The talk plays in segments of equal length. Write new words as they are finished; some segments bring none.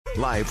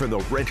Live from the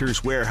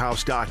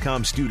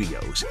renterswarehouse.com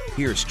studios,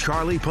 here's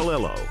Charlie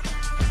Palillo.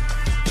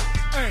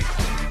 Hey.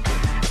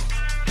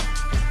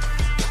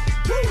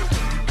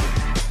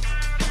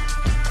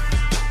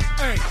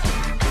 Hey.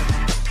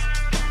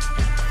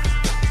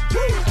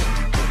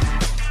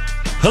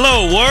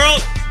 Hello,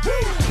 world.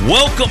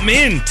 Welcome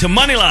in to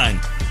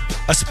Moneyline,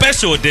 a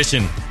special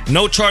edition.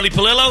 No Charlie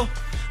Palillo,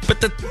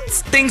 but the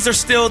things are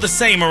still the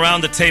same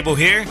around the table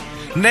here.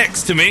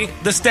 Next to me,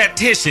 the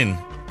statistician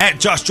at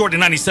Josh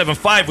Jordan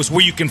 97.5 was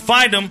where you can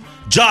find him.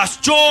 Josh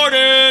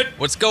Jordan!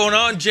 What's going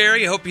on,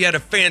 Jerry? I hope you had a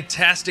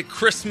fantastic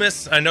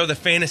Christmas. I know the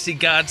fantasy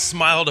gods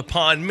smiled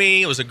upon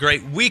me. It was a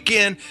great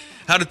weekend.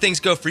 How did things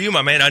go for you,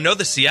 my man? I know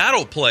the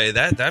Seattle play,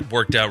 that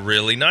worked out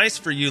really nice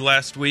for you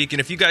last week. And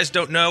if you guys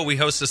don't know, we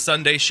host a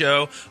Sunday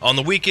show. On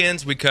the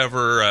weekends, we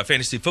cover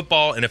fantasy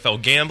football,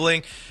 NFL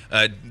gambling.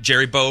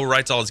 Jerry Bowe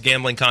writes all his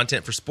gambling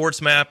content for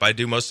SportsMap. I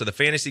do most of the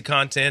fantasy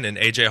content, and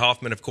AJ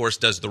Hoffman, of course,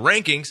 does the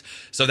rankings.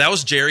 So that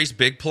was Jerry's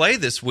big play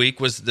this week,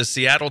 was the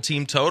Seattle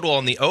team total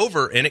on the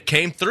over, and it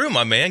came through,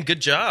 my man. Good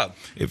job.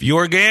 If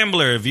you're a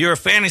gambler, if you're a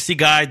fantasy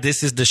guy,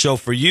 this is the show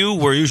for you.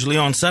 We're usually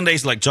on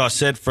Sundays, like Josh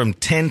said, from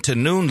 10 to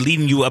noon,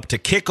 leading you up to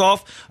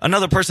kickoff.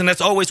 Another person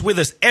that's always with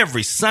us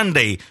every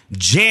Sunday,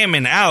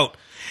 jamming out,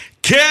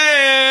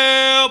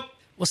 Cap!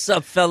 What's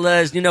up,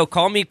 fellas?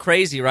 Call me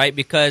crazy, right?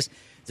 Because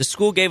the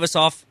school gave us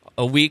off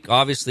a week.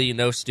 Obviously,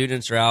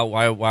 students are out.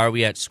 Why are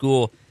we at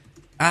school?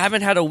 I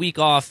haven't had a week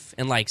off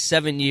in like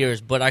 7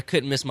 years, but I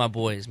couldn't miss my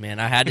boys, man.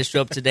 I had to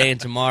show up today and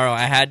tomorrow.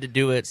 I had to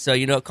do it.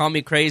 So, call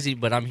me crazy,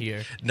 but I'm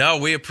here. No,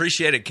 we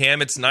appreciate it,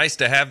 Cam. It's nice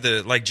to have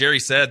like Jerry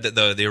said,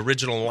 the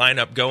original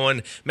lineup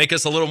going, make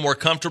us a little more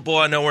comfortable.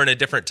 I know we're in a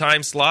different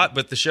time slot,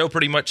 but the show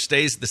pretty much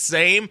stays the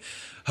same.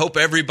 Hope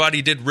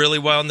everybody did really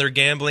well in their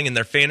gambling and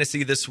their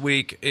fantasy this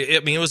week.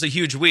 It was a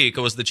huge week.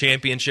 It was the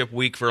championship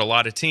week for a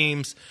lot of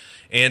teams.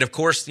 And, of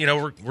course,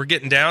 we're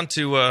getting down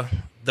to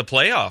the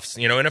playoffs.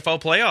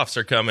 NFL playoffs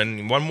are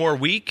coming one more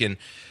week, and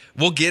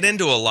we'll get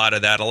into a lot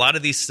of that. A lot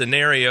of these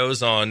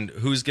scenarios on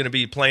who's going to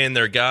be playing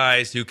their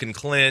guys, who can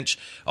clinch,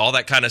 all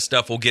that kind of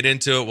stuff. We'll get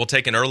into it. We'll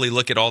take an early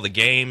look at all the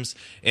games,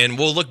 and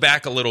we'll look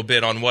back a little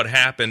bit on what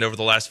happened over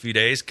the last few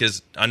days,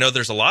 because I know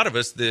there's a lot of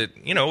us that,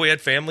 we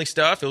had family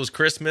stuff. It was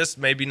Christmas.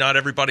 Maybe not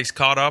everybody's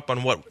caught up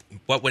on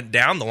what went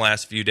down the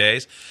last few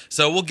days.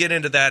 So we'll get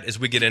into that as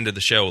we get into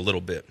the show a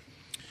little bit.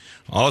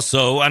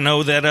 Also, I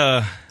know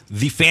that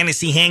the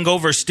fantasy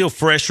hangover is still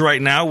fresh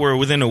right now. We're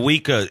within a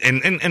week.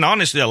 And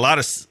honestly, a lot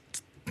of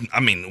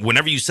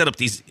whenever you set up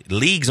these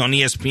leagues on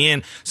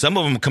ESPN, some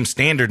of them come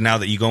standard now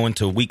that you go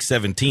into week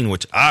 17,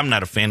 which I'm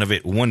not a fan of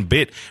it one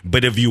bit.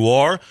 But if you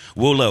are,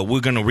 we're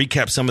going to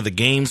recap some of the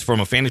games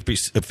from a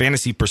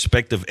fantasy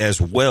perspective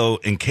as well,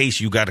 in case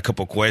you got a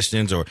couple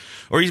questions or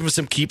even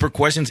some keeper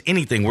questions,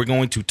 anything. We're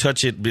going to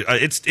touch it.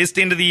 It's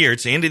the end of the year.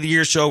 It's the end of the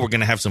year show. We're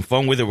going to have some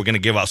fun with it. We're going to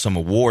give out some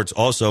awards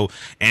also,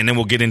 and then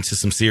we'll get into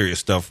some serious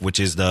stuff, which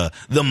is the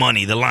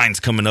money. The line's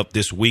coming up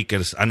this week.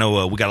 I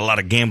know we got a lot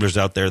of gamblers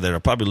out there that are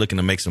probably looking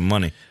to make some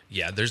money.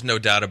 Yeah, there's no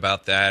doubt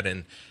about that.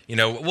 And,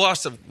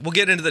 we'll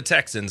get into the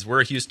Texans.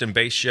 We're a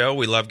Houston-based show.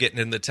 We love getting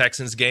into the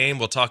Texans game.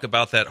 We'll talk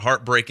about that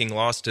heartbreaking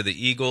loss to the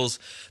Eagles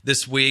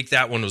this week.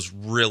 That one was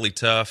really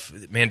tough.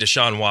 Man,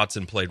 Deshaun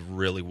Watson played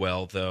really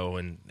well, though,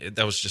 and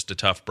that was just a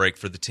tough break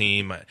for the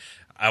team.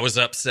 I was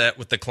upset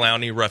with the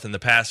Clowney roughing the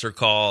passer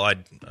call.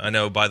 I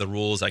know by the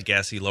rules, I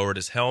guess he lowered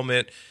his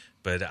helmet,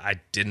 but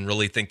I didn't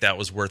really think that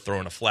was worth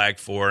throwing a flag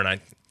for,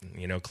 and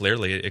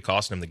clearly it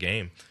cost him the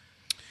game.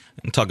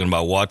 I'm talking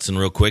about Watson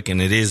real quick,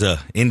 and it is a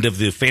end of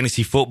the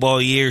fantasy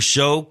football year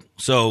show.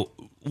 So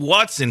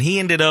Watson, he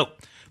ended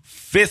up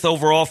 5th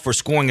overall for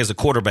scoring as a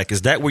quarterback.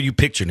 Is that where you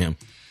pictured him?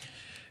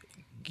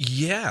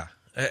 Yeah.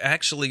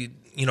 Actually,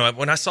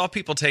 when I saw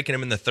people taking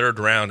him in the 3rd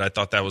round, I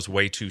thought that was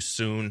way too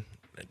soon.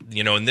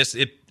 And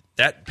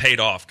that paid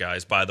off,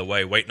 guys, by the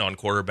way, waiting on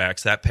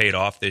quarterbacks. That paid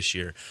off this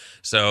year.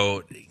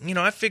 So,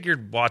 I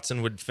figured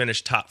Watson would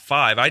finish top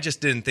 5. I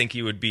just didn't think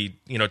he would be,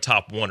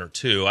 top 1 or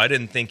 2. I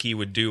didn't think he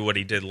would do what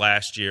he did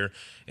last year,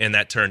 and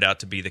that turned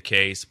out to be the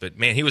case. But,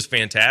 man, he was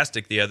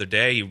fantastic the other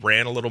day. He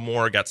ran a little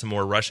more, got some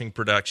more rushing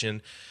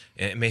production.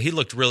 And, man, he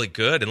looked really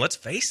good. And let's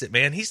face it,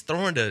 man, he's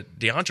throwing to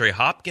DeAndre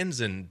Hopkins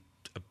and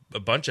a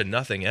bunch of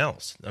nothing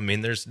else.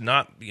 There's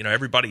not,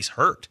 everybody's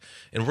hurt.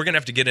 And we're going to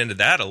have to get into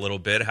that a little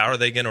bit. How are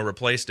they going to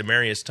replace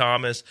Demaryius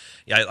Thomas?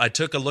 Yeah, I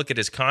took a look at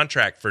his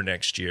contract for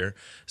next year.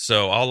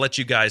 So I'll let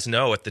you guys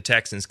know if the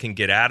Texans can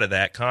get out of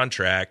that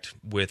contract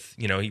with,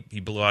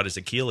 he blew out his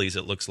Achilles,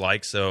 it looks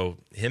like. So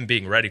him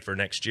being ready for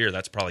next year,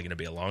 that's probably going to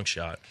be a long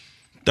shot.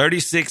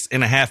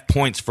 36.5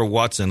 points for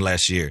Watson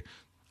last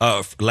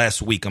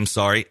week. I'm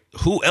sorry.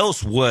 Who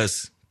else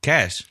was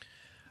cash?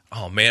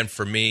 Oh, man,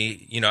 for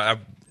me,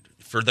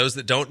 for those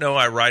that don't know,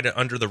 I write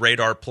under the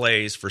radar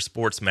plays for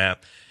SportsMap,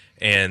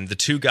 and the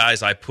 2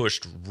 guys I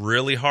pushed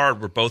really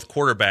hard were both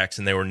quarterbacks,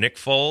 and they were Nick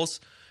Foles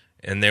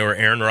and they were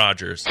Aaron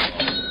Rodgers.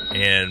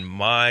 And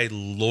my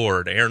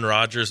Lord, Aaron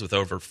Rodgers with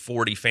over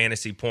 40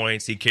 fantasy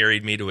points. He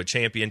carried me to a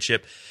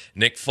championship.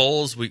 Nick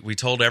Foles, we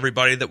told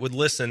everybody that would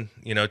listen,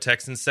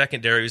 Texans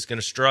secondary was going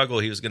to struggle.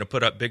 He was going to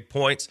put up big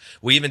points.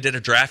 We even did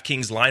a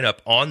DraftKings lineup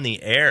on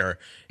the air.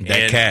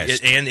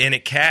 Cashed. And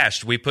it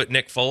cashed. We put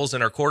Nick Foles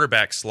in our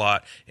quarterback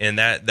slot, and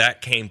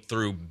that came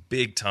through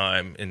big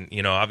time. And,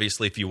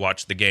 obviously if you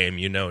watch the game,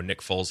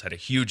 Nick Foles had a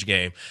huge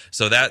game.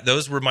 So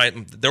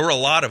there were a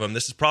lot of them.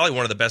 This is probably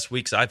one of the best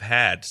weeks I've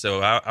had.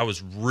 So I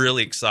was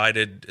really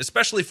excited,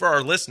 especially for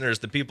our listeners,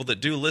 the people that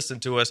do listen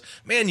to us.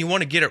 Man, you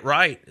want to get it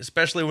right,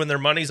 especially when their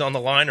money's on the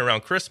line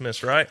around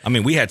Christmas, right? I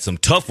mean, we had some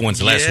tough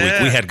ones last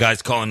week. We had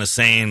guys calling us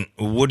saying,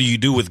 what do you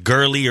do with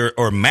Gurley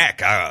or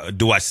Mac?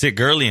 Do I sit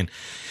Gurley? And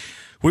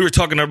we were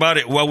talking about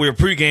it while we were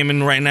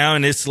pre-gaming right now,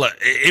 and it's like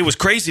it was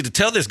crazy to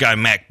tell this guy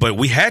Mac, but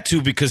we had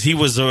to because he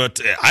was.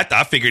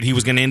 I figured he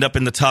was going to end up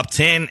in the top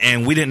 10,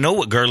 and we didn't know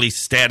what Gurley's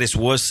status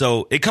was.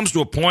 So it comes to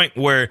a point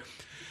where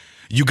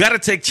you got to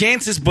take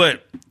chances,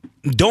 but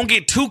don't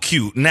get too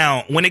cute.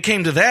 Now, when it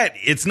came to that,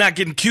 it's not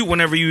getting cute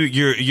whenever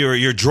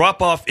your drop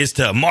off is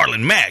to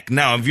Marlon Mack.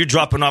 Now, if you're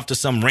dropping off to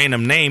some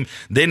random name,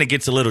 then it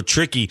gets a little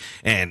tricky.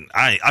 And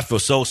I feel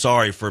so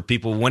sorry for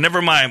people.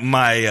 Whenever my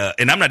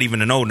and I'm not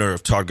even an owner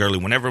of Todd Gurley.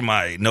 Whenever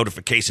my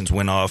notifications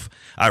went off,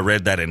 I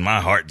read that and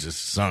my heart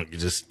just sunk.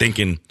 Just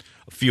thinking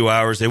a few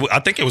hours. I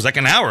think it was like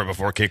an hour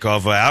before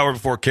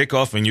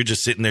kickoff, and you're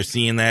just sitting there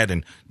seeing that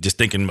and just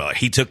thinking,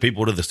 he took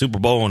people to the Super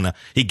Bowl, and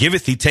he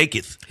giveth, he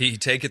taketh. He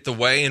taketh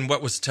away, and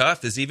what was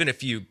tough is even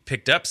if you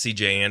picked up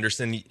C.J.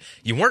 Anderson,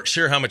 you weren't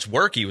sure how much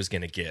work he was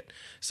going to get.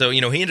 So,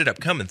 he ended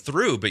up coming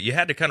through, but you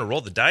had to kind of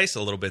roll the dice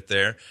a little bit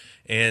there,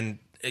 and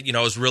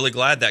I was really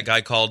glad that guy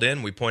called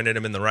in. We pointed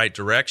him in the right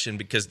direction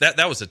because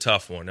that was a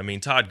tough one. I mean,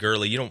 Todd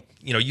Gurley,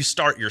 you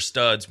start your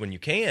studs when you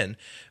can,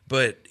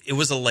 but it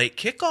was a late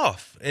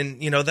kickoff,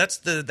 and that's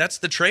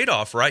the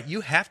trade-off, right?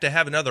 You have to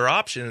have another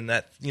option in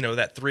that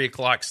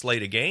 3:00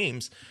 slate of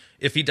games.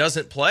 If he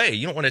doesn't play,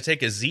 you don't want to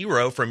take a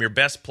 0 from your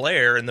best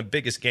player in the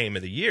biggest game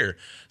of the year.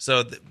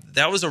 So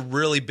that was a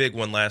really big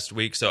one last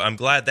week. So I'm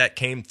glad that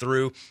came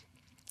through.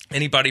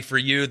 Anybody for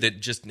you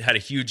that just had a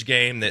huge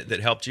game that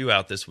helped you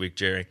out this week,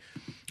 Jerry?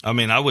 I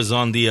mean, I was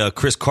on the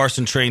Chris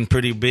Carson train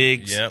pretty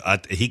big.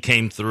 Yep. He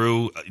came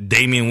through.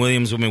 Damian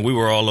Williams, I mean, we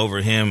were all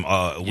over him.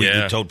 We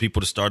told people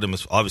to start him.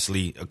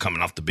 Obviously,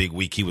 coming off the big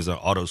week, he was an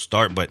auto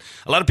start. But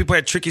a lot of people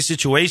had tricky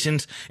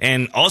situations,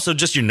 and also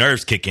just your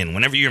nerves kick in.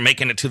 Whenever you're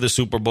making it to the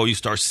Super Bowl, you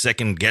start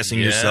second-guessing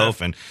yourself,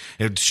 and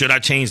should I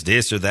change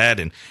this or that?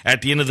 And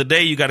at the end of the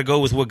day, you got to go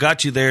with what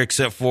got you there,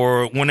 except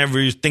for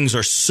whenever things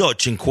are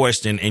such in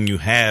question and you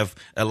have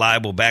a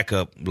liable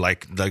backup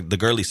like the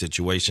Gurley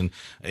situation.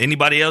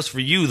 Anybody else for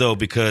you, though,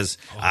 because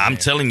I'm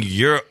telling you,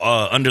 your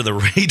under the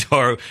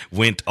radar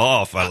went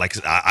off.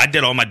 I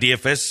did all my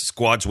DFS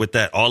squads with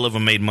that. All of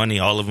them made money.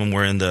 All of them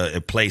were in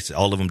the place.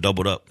 All of them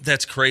doubled up.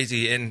 That's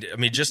crazy. And I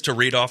mean, just to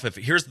read off,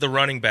 here's the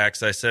running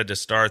backs I said to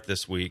start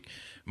this week.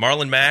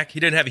 Marlon Mack, he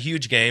didn't have a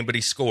huge game, but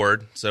he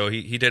scored, so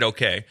he did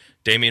okay.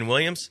 Damian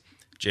Williams,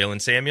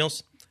 Jalen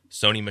Samuels,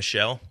 Sony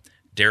Michel,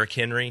 Derrick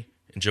Henry,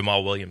 and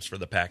Jamal Williams for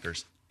the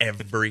Packers.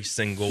 Every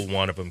single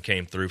one of them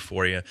came through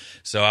for you.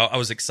 So I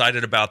was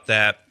excited about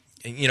that.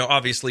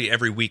 Obviously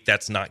every week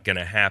that's not going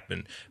to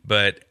happen,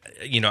 but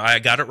I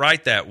got it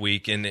right that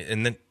week, and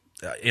then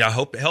I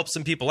hope it helps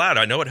some people out.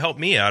 I know it helped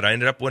me out. I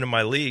ended up winning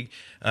my league.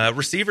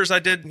 Receivers I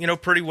did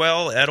pretty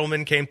well.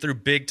 Edelman came through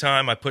big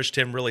time. I pushed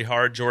him really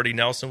hard. Jordy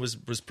Nelson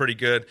was pretty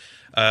good.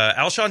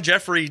 Alshon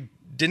Jeffrey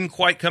didn't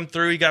quite come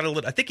through. He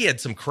got I think he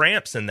had some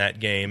cramps in that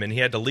game, and he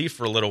had to leave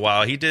for a little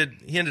while. He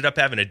ended up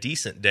having a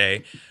decent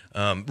day.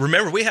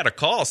 Remember, we had a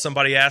call,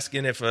 somebody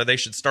asking if they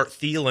should start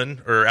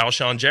Thielen or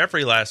Alshon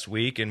Jeffrey last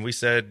week, and we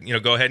said,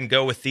 go ahead and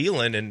go with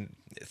Thielen, and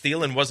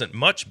Thielen wasn't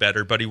much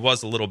better, but he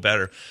was a little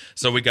better,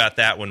 so we got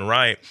that one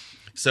right.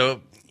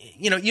 So,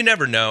 you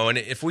never know, and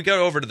if we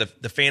go over to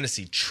the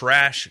fantasy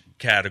trash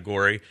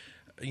category,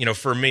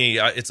 for me,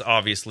 it's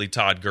obviously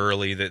Todd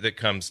Gurley that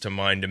comes to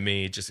mind to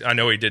me. Just I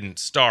know he didn't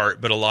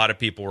start, but a lot of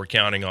people were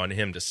counting on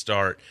him to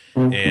start,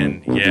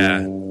 and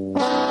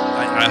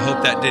I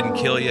hope that didn't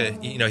kill you.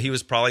 He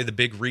was probably the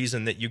big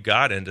reason that you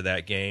got into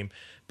that game.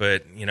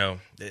 But,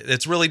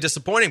 it's really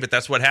disappointing, but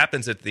that's what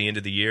happens at the end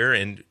of the year.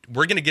 And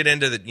we're going to get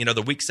into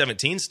the Week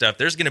 17 stuff.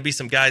 There's going to be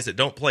some guys that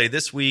don't play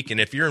this week. And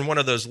if you're in one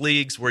of those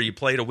leagues where you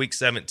played a Week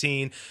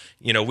 17,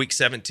 Week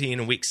 17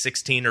 and Week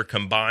 16 are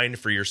combined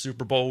for your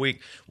Super Bowl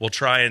week, we'll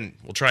try and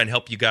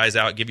help you guys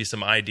out, give you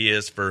some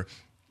ideas for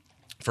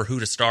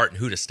who to start and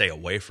who to stay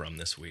away from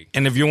this week.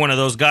 And if you're one of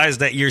those guys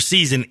that your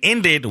season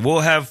ended, we'll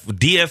have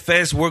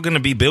DFS. We're going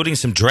to be building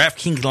some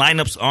DraftKings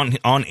lineups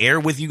on air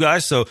with you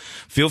guys. So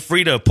feel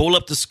free to pull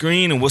up the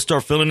screen and we'll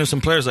start filling in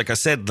some players. Like I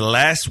said, the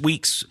last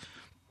week's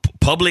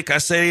public,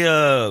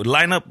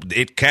 lineup,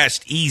 it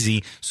cashed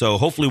easy. So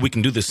hopefully we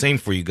can do the same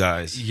for you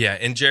guys. Yeah,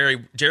 and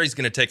Jerry's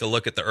going to take a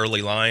look at the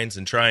early lines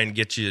and try and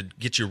get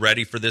you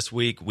ready for this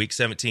week, Week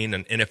 17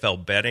 and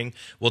NFL betting.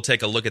 We'll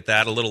take a look at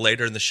that a little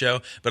later in the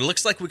show. But it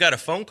looks like we got a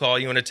phone call.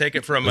 You want to take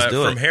it from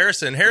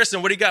Harrison?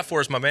 Harrison, what do you got for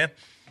us, my man?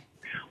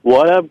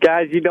 What up,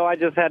 guys? I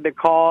just had to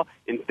call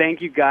and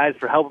thank you guys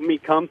for helping me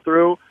come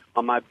through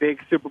on my big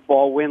Super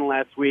Bowl win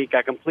last week.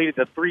 I completed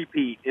the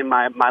three-peat in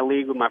my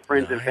league with my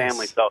friends and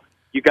family. So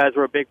you guys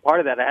were a big part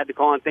of that. I had to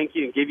call and thank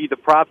you and give you the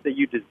props that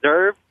you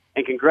deserve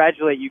and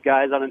congratulate you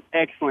guys on an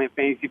excellent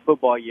fantasy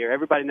football year.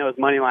 Everybody knows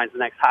Moneyline's the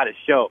next hottest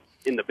show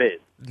in the biz.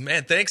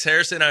 Man, thanks,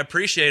 Harrison. I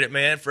appreciate it,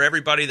 man. For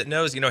everybody that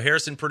knows,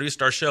 Harrison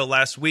produced our show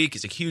last week.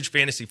 He's a huge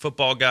fantasy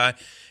football guy,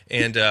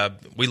 and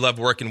we love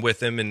working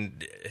with him.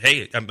 And,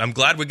 hey, I'm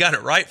glad we got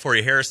it right for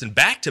you, Harrison.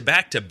 Back to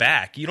back to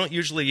back. You don't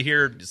usually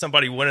hear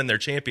somebody winning their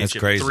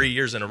championship 3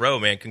 years in a row,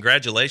 man.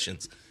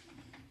 Congratulations.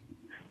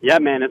 Yeah,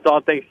 man, it's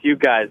all thanks to you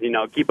guys.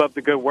 Keep up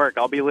the good work.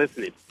 I'll be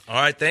listening. All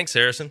right, thanks,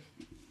 Harrison.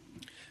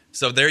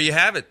 So there you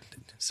have it.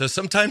 So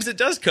sometimes it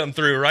does come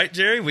through, right,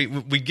 Jerry?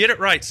 We get it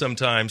right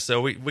sometimes.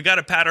 So we got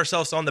to pat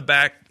ourselves on the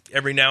back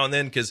every now and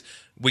then because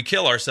we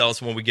kill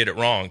ourselves when we get it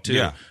wrong, too.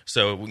 Yeah.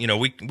 So,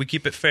 we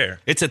keep it fair.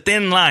 It's a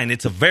thin line.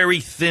 It's a very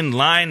thin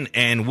line,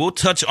 and we'll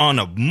touch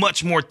on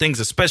much more things,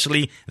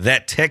 especially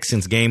that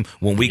Texans game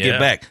when we get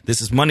back.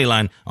 This is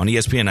Moneyline on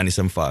ESPN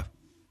 97.5.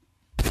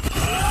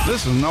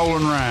 This is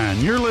Nolan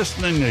Ryan. You're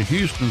listening to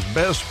Houston's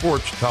best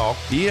sports talk,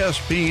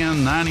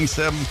 ESPN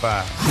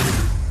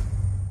 97.5.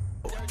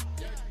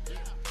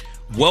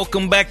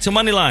 Welcome back to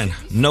Moneyline.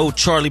 No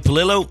Charlie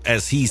Palillo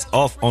as he's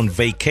off on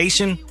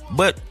vacation,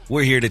 but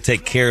we're here to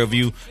take care of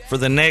you for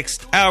the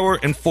next hour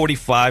and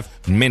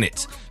 45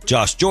 minutes.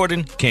 Josh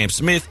Jordan, Cam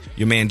Smith,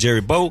 your man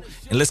Jerry Bowe,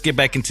 and let's get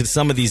back into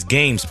some of these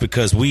games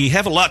because we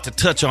have a lot to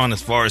touch on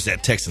as far as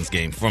that Texans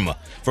game from a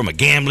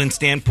gambling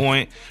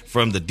standpoint,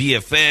 from the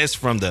DFS,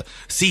 from the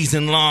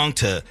season long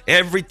to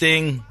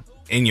everything.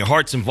 And your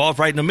heart's involved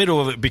right in the middle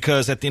of it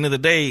because at the end of the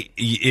day,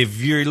 if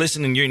you're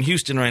listening, you're in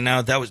Houston right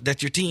now,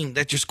 that's your team,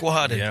 that's your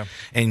squad.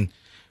 And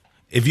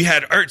if you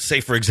had Ertz, say,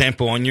 for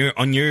example, on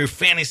your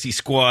fantasy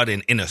squad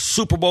in a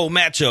Super Bowl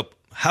matchup,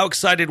 how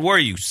excited were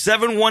you?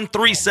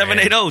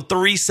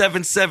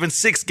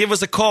 713-780-3776. Give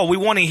us a call. We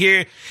want to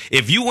hear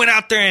if you went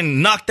out there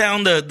and knocked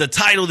down the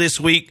title this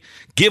week,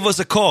 give us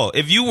a call.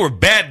 If you were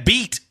bad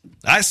beat,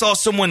 I saw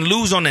someone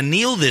lose on a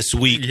kneel this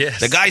week. Yes.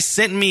 The guy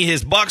sent me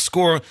his box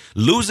score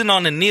losing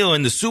on a kneel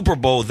in the Super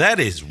Bowl. That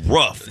is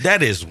rough.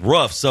 That is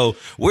rough. So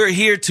we're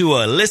here to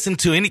listen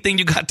to anything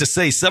you got to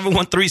say.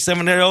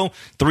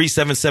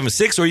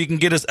 713-780-3776, or you can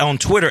get us on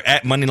Twitter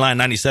at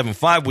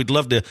Moneyline975. We'd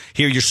love to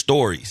hear your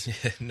stories.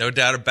 No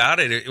doubt about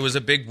it. It was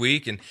a big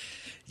week, and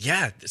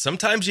yeah,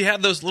 sometimes you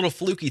have those little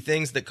fluky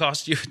things that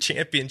cost you a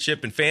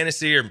championship in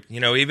fantasy or,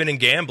 even in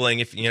gambling.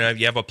 If you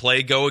have a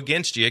play go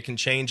against you, it can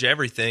change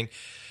everything.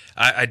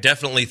 I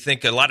definitely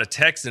think a lot of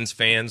Texans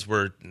fans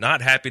were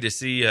not happy to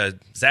see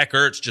Zach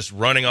Ertz just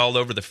running all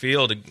over the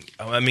field.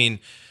 I mean,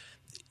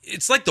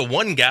 it's like the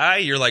one guy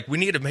you're like, we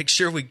need to make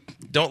sure we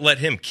don't let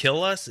him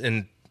kill us.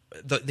 And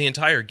the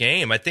entire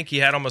game, I think he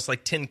had almost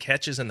like 10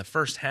 catches in the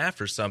first half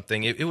or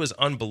something. It was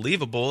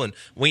unbelievable. And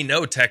we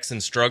know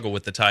Texans struggle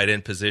with the tight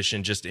end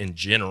position just in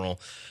general.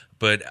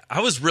 But I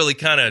was really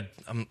kind of,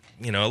 a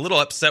little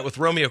upset with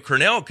Romeo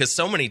Crennel because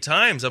so many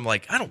times I'm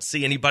like, I don't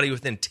see anybody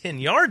within 10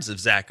 yards of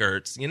Zach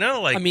Ertz,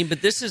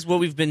 but this is what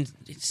we've been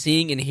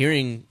seeing and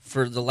hearing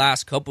for the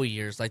last couple of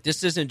years. Like,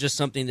 this isn't just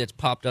something that's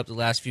popped up the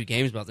last few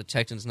games about the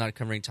Texans not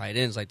covering tight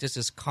ends. Like, this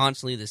is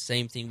constantly the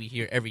same thing we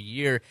hear every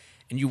year.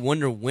 And you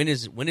wonder when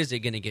is it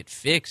going to get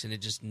fixed,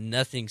 and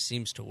nothing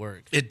seems to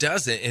work. It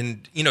doesn't,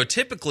 and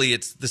typically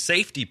it's the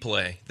safety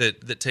play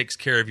that takes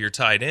care of your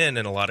tight end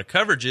in a lot of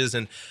coverages.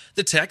 And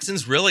the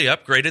Texans really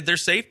upgraded their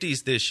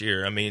safeties this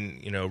year. I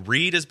mean,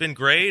 Reed has been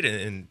great,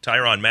 and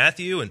Tyrann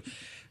Mathieu,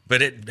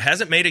 but it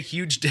hasn't made a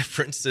huge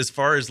difference as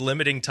far as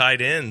limiting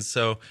tight ends.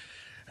 So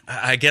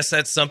I guess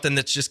that's something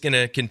that's just going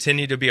to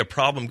continue to be a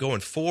problem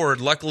going forward.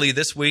 Luckily,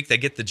 this week they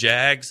get the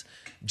Jags.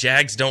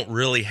 Jags don't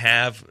really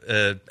have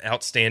an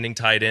outstanding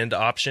tight end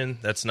option.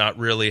 That's not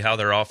really how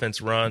their offense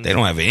runs. They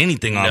don't have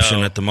anything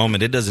option at the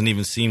moment. It doesn't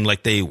even seem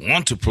like they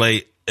want to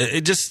play.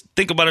 Just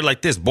think about it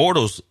like this.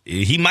 Bortles,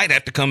 he might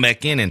have to come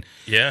back in. And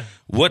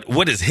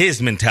what is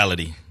his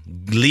mentality?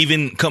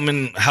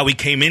 Coming how he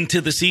came into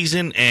the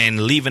season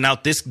and leaving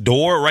out this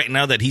door right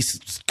now that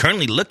he's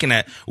currently looking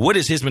at. What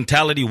is his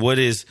mentality? What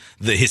is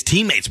his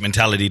teammates'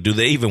 mentality? Do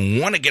they even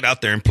want to get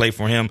out there and play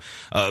for him?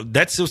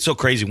 That's so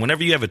crazy.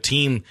 Whenever you have a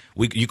team,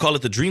 you call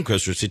it the dream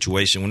coaster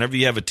situation. Whenever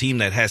you have a team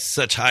that has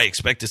such high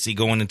expectancy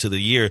going into the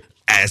year,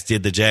 as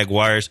did the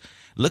Jaguars,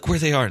 look where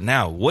they are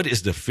now. What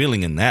is the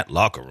feeling in that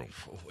locker room?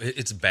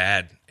 It's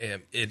bad.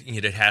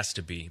 It has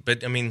to be.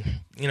 But, I mean,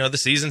 the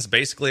season's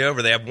basically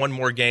over. They have one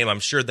more game. I'm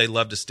sure they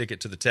love to stick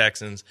it to the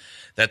Texans.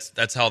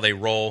 That's how they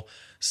roll.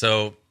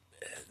 So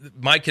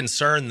my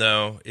concern,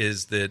 though,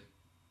 is that,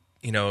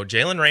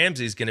 Jalen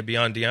Ramsey's going to be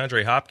on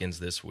DeAndre Hopkins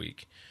this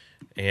week.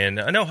 And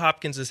I know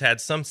Hopkins has had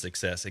some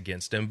success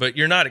against him, but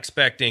you're not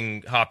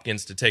expecting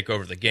Hopkins to take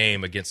over the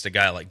game against a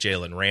guy like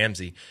Jalen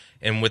Ramsey.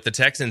 And with the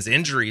Texans'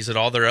 injuries at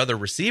all their other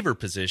receiver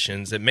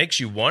positions, it makes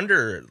you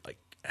wonder, like,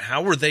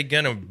 how are they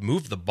going to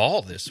move the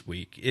ball this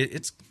week?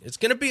 It's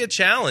going to be a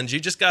challenge. You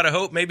just got to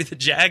hope maybe the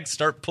Jags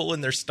start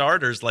pulling their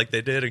starters like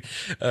they did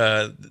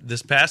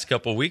this past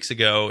couple weeks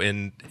ago,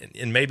 and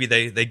maybe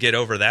they get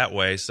over that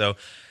way. So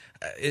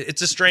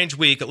it's a strange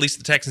week. At least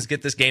the Texans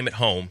get this game at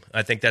home.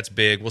 I think that's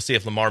big. We'll see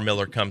if Lamar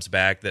Miller comes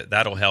back.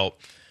 That'll help.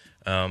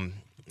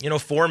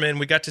 Foreman,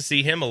 we got to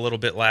see him a little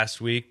bit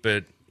last week,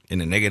 but in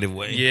a negative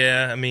way.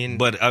 Yeah, I mean,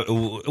 but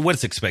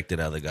what's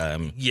expected out of the guy? I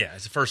mean, yeah,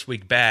 it's the first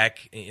week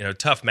back.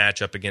 Tough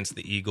matchup against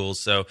the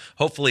Eagles. So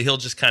hopefully he'll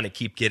just kind of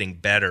keep getting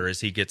better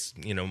as he gets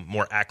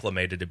more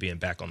acclimated to being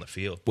back on the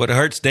field. What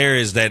hurts there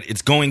is that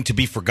it's going to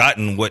be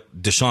forgotten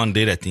what Deshaun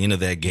did at the end of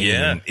that game.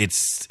 Yeah.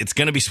 It's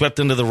going to be swept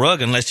under the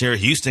rug unless you're a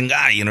Houston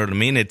guy. You know what I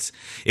mean? It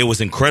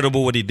was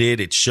incredible what he did.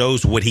 It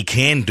shows what he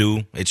can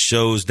do. It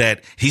shows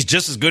that he's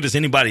just as good as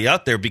anybody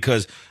out there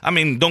because, I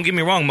mean, don't get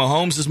me wrong,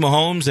 Mahomes is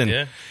Mahomes, and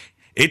yeah.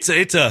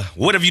 It's a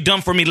what have you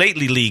done for me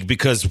lately league,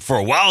 because for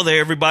a while there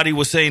everybody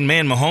was saying,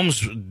 man,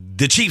 Mahomes,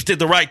 the Chiefs did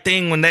the right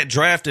thing when that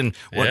draft, and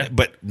yeah.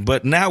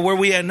 but now where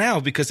we at now?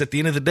 Because at the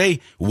end of the day,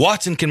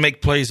 Watson can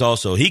make plays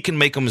also. He can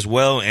make them as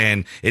well,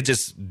 and it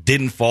just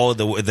didn't fall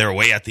their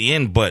way at the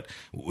end. But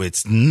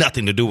it's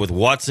nothing to do with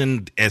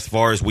Watson as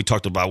far as we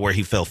talked about where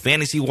he fell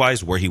fantasy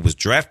wise, where he was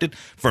drafted.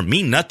 For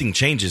me, nothing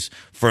changes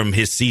from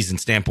his season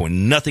standpoint.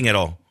 Nothing at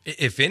all.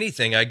 If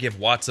anything, I give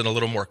Watson a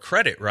little more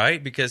credit,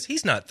 right? Because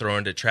he's not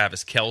throwing to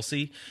Travis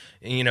Kelce.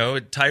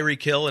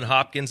 Tyreek Hill and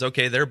Hopkins,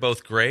 okay, they're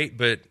both great,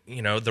 but,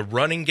 the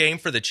running game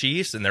for the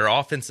Chiefs and their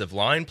offensive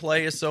line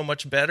play is so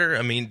much better.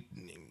 I mean,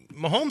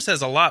 Mahomes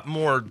has a lot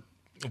more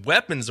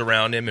weapons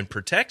around him and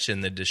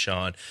protection than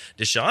Deshaun.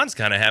 Deshaun's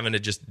kind of having to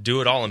just do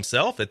it all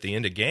himself at the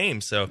end of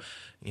games, so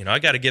I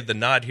got to give the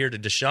nod here to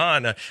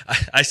Deshaun.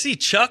 I see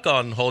Chuck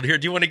on hold here.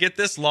 Do you want to get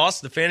this?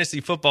 Lost the Fantasy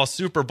Football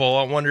Super Bowl.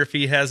 I wonder if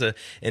he has an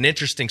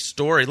interesting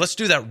story. Let's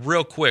do that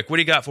real quick. What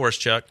do you got for us,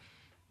 Chuck?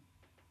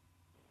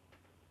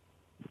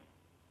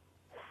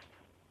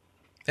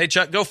 Hey,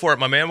 Chuck, go for it,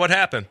 my man. What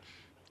happened?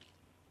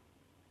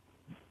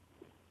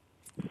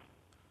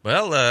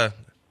 Well,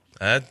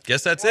 I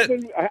guess that's it.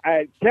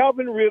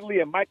 Calvin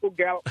Ridley and Michael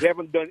Gallup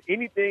haven't done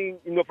anything,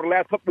 for the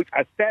last couple weeks.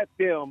 I sat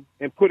them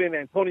and put in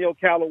Antonio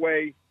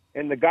Callaway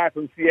and the guy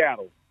from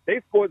Seattle.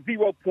 They scored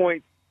 0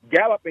 points.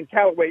 Gallup and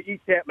Callaway each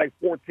had like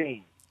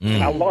 14.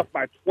 And I lost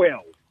by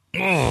 12.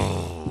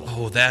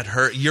 Oh, that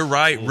hurt. You're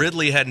right.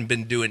 Ridley hadn't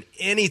been doing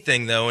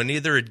anything, though, and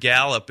neither had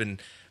Gallup. And,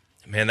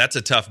 man, that's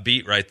a tough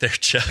beat right there,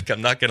 Chuck.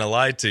 I'm not going to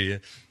lie to you.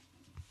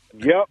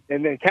 Yep.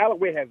 And then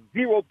Callaway had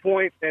 0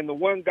 points, and the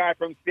one guy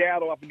from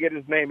Seattle, I forget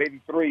his name,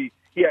 83,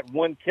 he had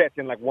one catch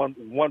and like one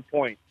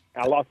point.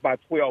 And I lost by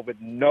 12 with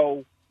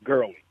no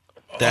Gurley.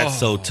 That's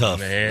so tough.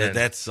 Man.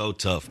 That's so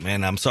tough,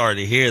 man. I'm sorry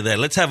to hear that.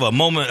 Let's have a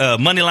moment,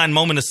 Moneyline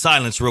moment of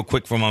silence real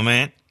quick for my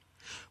man.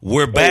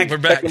 We're back. We're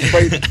back.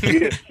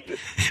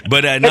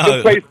 But Second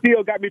no, place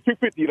still got me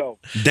 $250 though.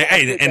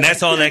 And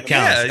that's all that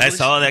counts. Yeah,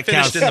 that's all that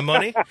finished counts. in the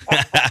money.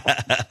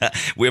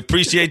 We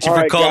appreciate you All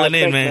for right, calling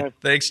guys, in, thanks, man.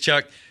 Thanks,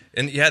 Chuck.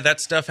 And, yeah,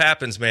 that stuff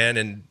happens, man.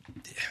 And,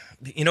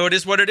 it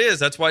is what it is.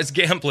 That's why it's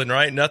gambling,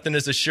 right? Nothing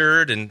is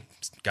assured, and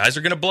guys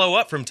are going to blow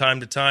up from time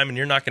to time, and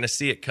you're not going to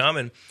see it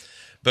coming.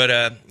 But,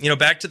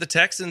 back to the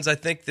Texans, I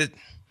think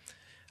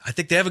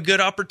they have a good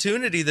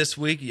opportunity this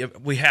week.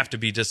 We have to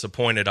be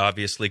disappointed,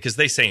 obviously, because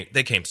they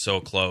came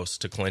so close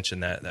to clinching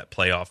that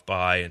playoff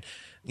bye. And,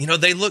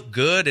 they look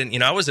good.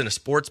 And, I was in a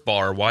sports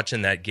bar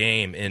watching that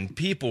game, and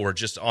people were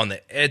just on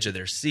the edge of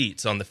their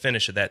seats on the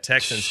finish of that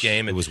Texans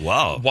game. And it was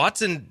wild.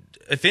 Watson,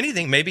 if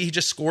anything, maybe he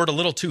just scored a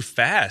little too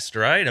fast,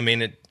 right? I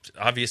mean,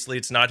 obviously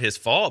it's not his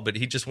fault, but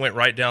he just went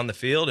right down the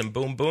field and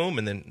boom, boom,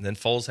 and then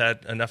Foles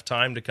had enough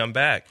time to come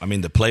back. I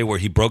mean, the play where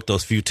he broke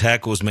those few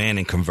tackles, man,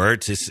 and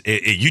converts,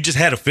 you just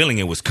had a feeling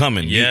it was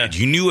coming. Yeah.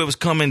 You knew it was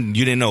coming.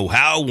 You didn't know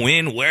how,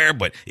 when, where,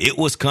 but it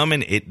was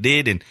coming. It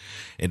did, and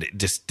it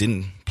just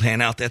didn't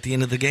plan out at the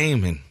end of the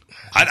game. And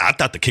I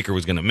thought the kicker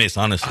was going to miss,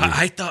 honestly.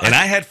 I thought, and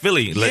I had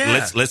Philly.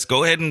 Yeah. Let's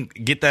go ahead and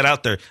get that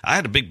out there. I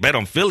had a big bet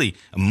on Philly,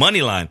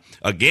 money line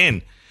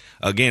again.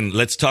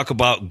 Let's talk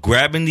about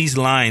grabbing these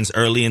lines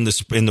early in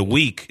the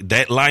week.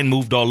 That line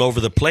moved all over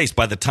the place.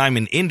 By the time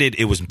it ended,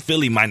 it was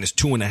Philly minus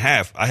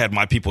 2.5. I had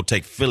my people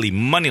take Philly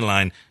money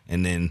line,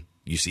 and then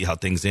you see how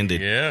things ended.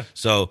 Yeah.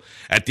 So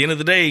at the end of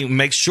the day,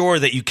 make sure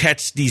that you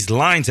catch these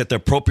lines at the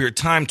appropriate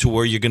time to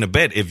where you're going to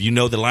bet. If you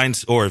know the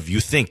lines, or if you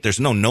think, there's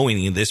no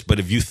knowing in this, but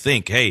if you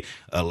think, hey,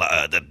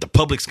 the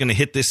public's going to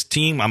hit this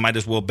team, I might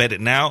as well bet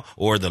it now,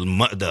 or the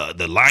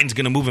line's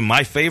going to move in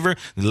my favor,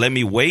 let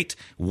me wait.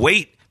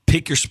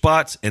 Pick your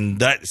spots, and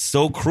that's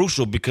so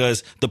crucial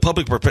because the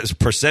public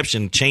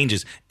perception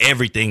changes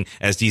everything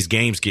as these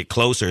games get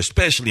closer,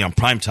 especially on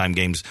primetime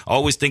games.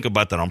 Always think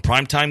about that on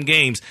primetime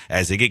games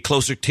as they get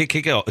closer to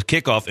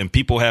kickoff and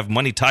people have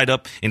money tied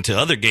up into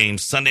other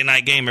games. Sunday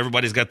night game,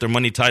 everybody's got their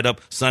money tied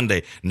up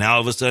Sunday. Now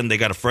all of a sudden they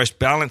got a fresh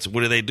balance.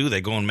 What do?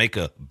 They go and make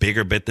a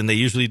bigger bet than they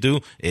usually do.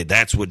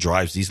 That's what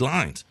drives these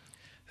lines.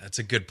 That's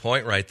a good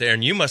point right there.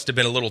 And you must have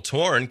been a little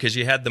torn because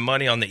you had the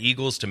money on the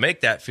Eagles to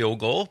make that field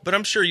goal. But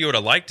I'm sure you would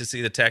have liked to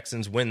see the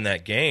Texans win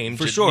that game.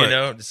 For sure. You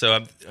know,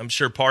 so I'm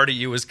sure part of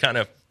you was kind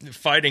of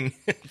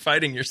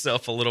fighting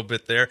yourself a little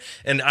bit there.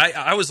 And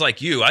I was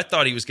like you. I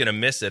thought he was going to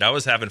miss it. I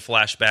was having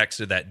flashbacks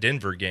to that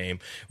Denver game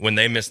when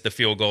they missed the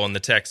field goal and the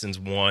Texans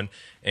won.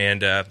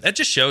 And that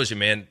just shows you,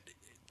 man.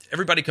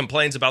 Everybody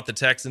complains about the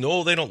Texans.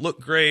 Oh, they don't look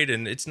great,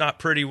 and it's not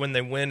pretty when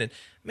they win. And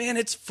man,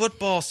 it's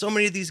football. So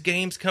many of these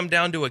games come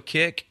down to a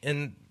kick,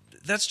 and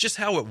that's just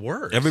how it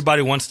works.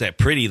 Everybody wants that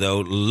pretty,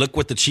 though. Look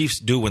what the Chiefs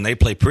do when they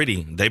play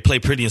pretty. They play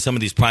pretty in some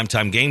of these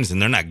primetime games, and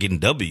they're not getting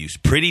W's.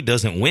 Pretty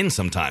doesn't win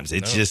sometimes.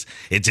 It's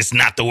just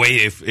not the way.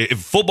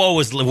 If football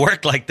was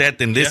worked like that,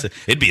 then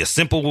it'd be a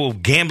simple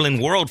gambling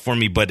world for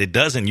me, but it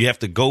doesn't. You have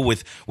to go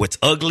with what's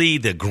ugly,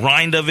 the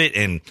grind of it,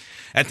 and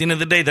at the end of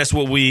the day, that's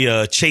what we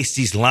chase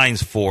these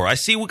lines for. I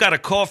see we got a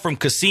call from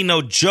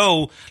Casino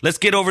Joe. Let's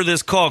get over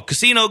this call.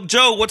 Casino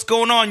Joe, what's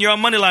going on? You're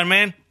on Moneyline,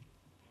 man.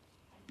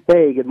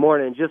 Hey, good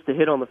morning. Just to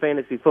hit on the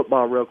fantasy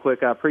football real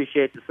quick, I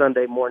appreciate the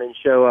Sunday morning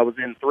show. I was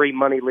in 3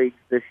 money leagues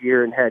this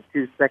year and had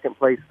 2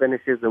 second-place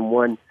finishes and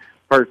 1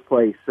 first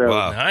place. So,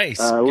 wow. Nice.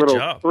 A little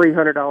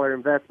 $300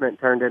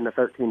 investment turned into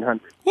 $1,300.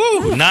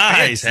 Woo!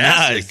 Nice,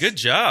 Fantastic. nice. Good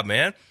job,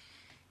 man.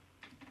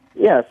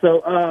 Yeah,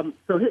 so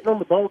hitting on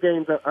the bowl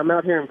games, I'm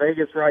out here in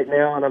Vegas right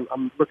now, and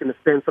I'm looking to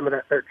spend some of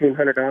that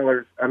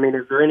 $1,300. I mean,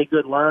 is there any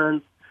good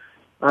lines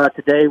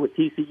today with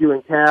TCU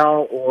and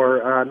Cal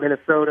or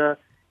Minnesota?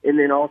 And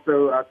then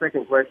also,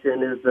 second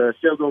question, is the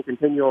show going to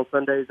continue on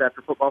Sundays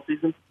after football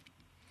season?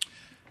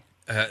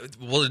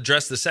 We'll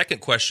address the second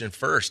question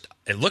first.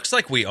 It looks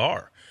like we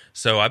are.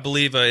 So I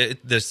believe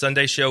the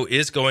Sunday show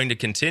is going to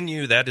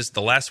continue. That is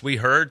the last we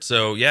heard.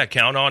 So, yeah,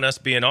 count on us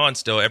being on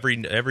still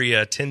every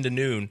 10 to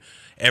noon.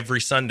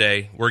 Every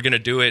Sunday, we're going to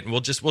do it, and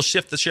we'll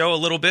shift the show a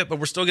little bit, but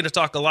we're still going to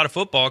talk a lot of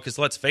football because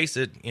let's face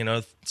it,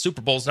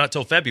 Super Bowl's not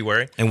till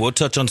February. And we'll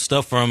touch on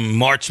stuff from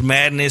March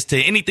Madness to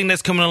anything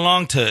that's coming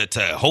along to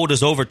hold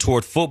us over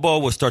toward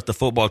football. We'll start the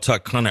football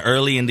talk kind of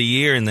early in the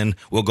year, and then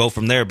we'll go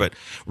from there. But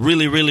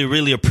really, really,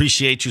 really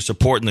appreciate you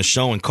supporting the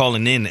show and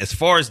calling in. As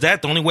far as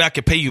that, the only way I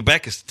can pay you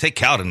back is to take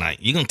Cal tonight.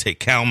 You're going to take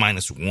Cal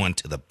 -1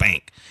 to the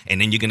bank,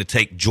 and then you're going to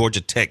take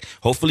Georgia Tech.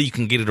 Hopefully you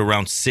can get it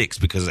around 6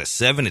 because at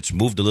 7 it's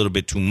moved a little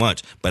bit too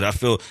much. But I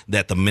feel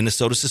that the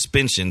Minnesota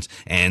suspensions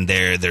and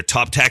their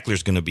top tackler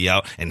is going to be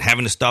out, and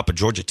having to stop a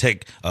Georgia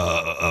Tech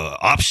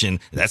option,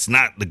 that's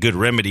not the good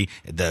remedy.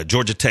 The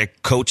Georgia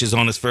Tech coach is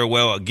on his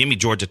farewell. Give me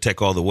Georgia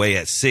Tech all the way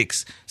at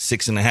 6,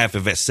 6.5.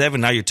 If at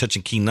 7, now you're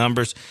touching key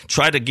numbers.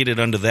 Try to get it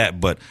under that,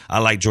 but I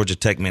like Georgia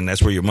Tech, man.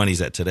 That's where your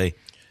money's at today.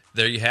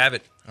 There you have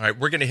it. All right,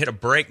 we're going to hit a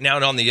break now.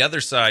 And on the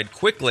other side,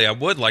 quickly, I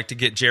would like to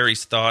get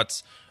Jerry's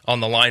thoughts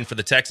on the line for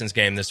the Texans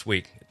game this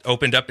week. It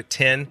opened up at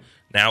 10.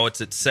 Now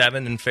it's at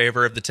 7 in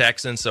favor of the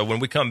Texans. So when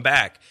we come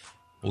back,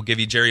 we'll give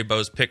you Jerry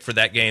Bo's pick for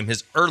that game,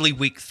 his early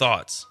week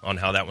thoughts on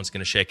how that one's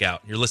going to shake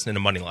out. You're listening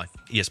to Moneyline,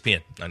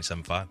 ESPN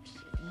 97.5.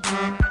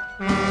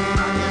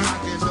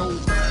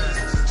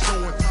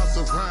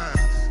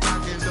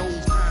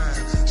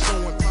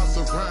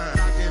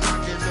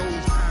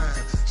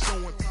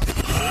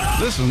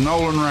 This is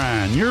Nolan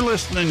Ryan. You're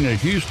listening to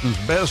Houston's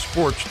best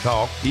sports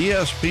talk,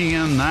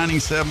 ESPN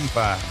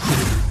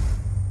 97.5.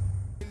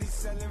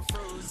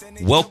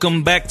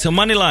 Welcome back to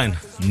Moneyline.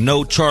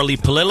 No Charlie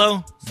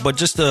Palillo, but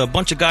just a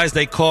bunch of guys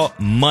they call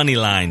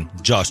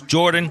Moneyline. Josh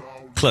Jordan,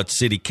 Clutch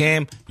City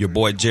Cam, your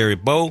boy Jerry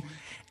Bo.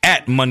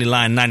 At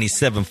Moneyline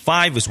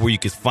 97.5 is where you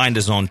can find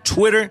us on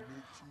Twitter.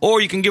 Or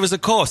you can give us a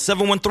call,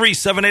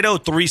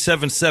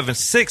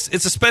 713-780-3776.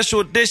 It's a special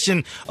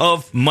edition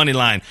of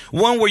Moneyline,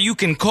 one where you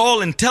can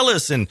call and tell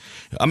us, and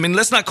I mean,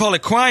 let's not call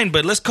it crying,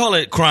 but let's call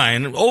it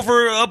crying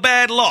over a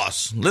bad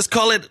loss. Let's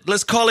call it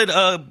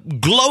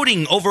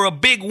gloating over a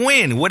big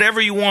win. Whatever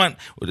you want.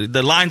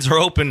 The lines are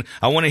open.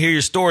 I want to hear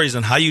your stories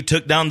on how you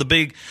took down the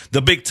big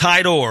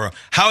title or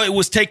how it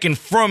was taken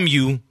from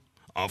you.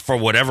 For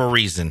whatever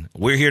reason,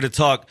 we're here to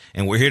talk,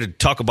 and we're here to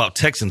talk about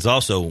Texans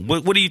also.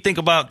 What do you think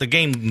about the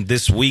game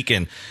this week,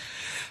 and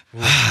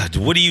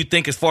what do you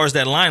think as far as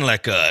that line?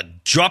 Like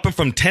dropping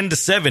from 10 to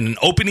 7, an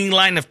opening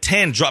line of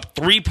 10, drop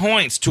 3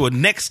 points to a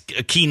next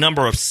key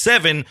number of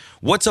 7.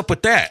 What's up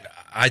with that?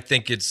 I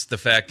think it's the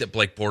fact that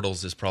Blake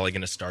Bortles is probably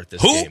going to start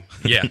this game.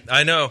 Yeah,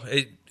 I know.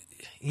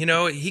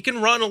 He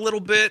can run a little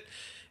bit,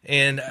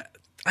 and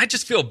I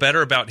just feel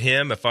better about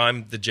him if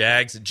I'm the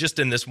Jags, just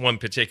in this one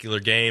particular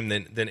game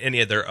than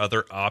any of their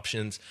other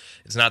options.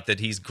 It's not that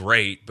he's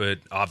great,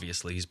 but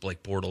obviously he's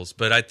Blake Bortles.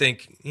 But I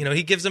think,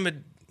 he gives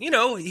him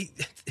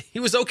he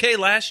was okay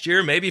last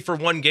year. Maybe for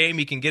one game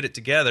he can get it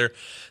together.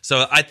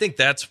 So I think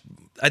that's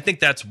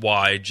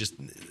why. Just,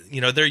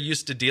 they're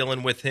used to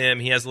dealing with him.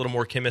 He has a little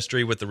more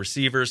chemistry with the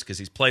receivers because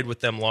he's played with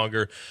them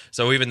longer.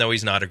 So even though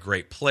he's not a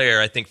great player,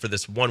 I think for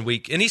this 1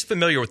 week, and he's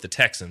familiar with the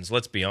Texans,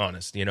 let's be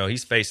honest.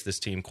 He's faced this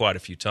team quite a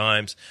few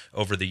times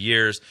over the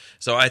years.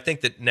 So I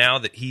think that now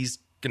that he's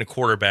going to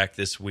quarterback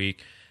this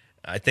week,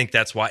 I think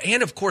that's why.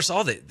 And, of course,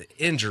 all the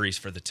injuries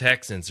for the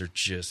Texans are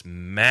just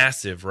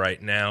massive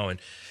right now. And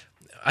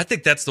I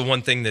think that's the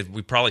one thing that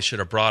we probably should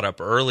have brought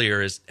up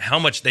earlier is how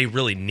much they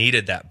really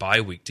needed that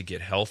bye week to get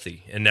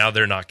healthy, and now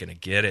they're not going to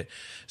get it.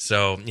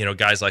 So,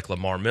 guys like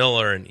Lamar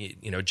Miller and,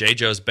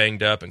 J-Joe's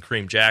banged up and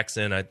Kareem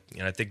Jackson. I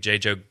think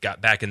J-Joe got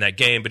back in that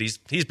game, but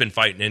he's been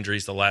fighting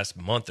injuries the last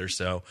month or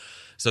so.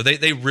 So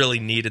they really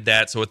needed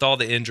that. So with all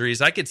the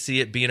injuries, I could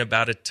see it being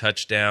about a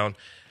touchdown.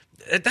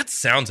 That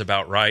sounds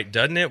about right,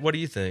 doesn't it? What do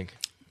you think?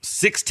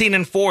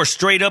 16-4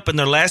 straight up in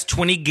their last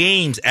 20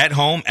 games at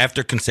home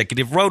after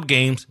consecutive road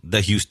games,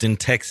 the Houston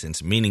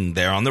Texans, meaning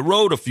they're on the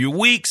road a few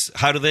weeks.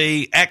 How do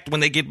they act when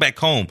they get back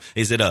home?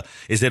 Is it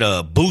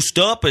a boost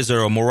up? Is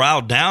there a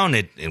morale down?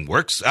 It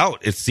works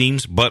out, it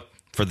seems. But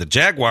for the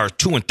Jaguars,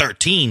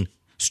 2-13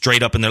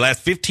 straight up in their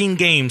last 15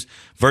 games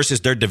versus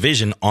their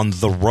division on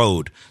the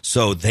road.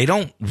 So they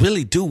don't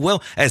really do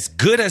well. As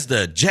good as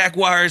the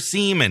Jaguars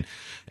seem and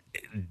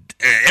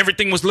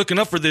everything was looking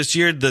up for this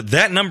year,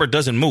 that number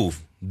doesn't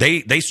move.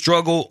 They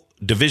struggle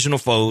divisional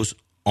foes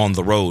on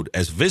the road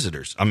as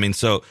visitors. I mean,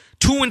 so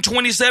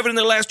 2-27 in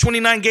their last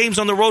 29 games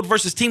on the road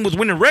versus team with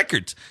winning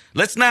records.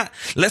 Let's not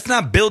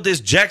build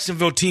this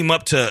Jacksonville team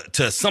up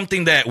to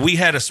something that we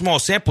had a small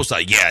sample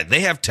size. Yeah,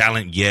 they have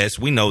talent. Yes,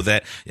 we know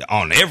that.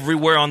 On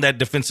everywhere on that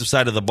defensive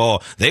side of the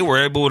ball, they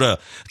were able to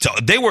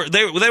they were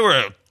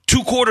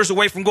 2 quarters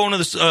away from going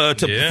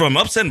to from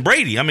upsetting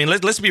Brady. I mean,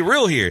 let's be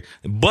real here.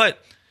 But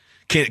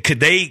could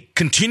they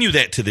continue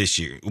that to this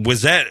year?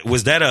 Was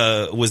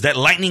that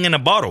lightning in a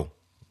bottle?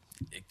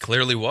 It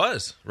clearly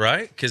was,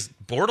 right? Because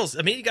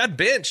Bortles, he got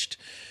benched.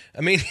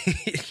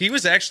 He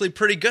was actually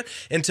pretty good.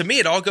 And to me,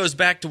 it all goes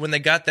back to when they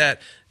got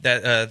that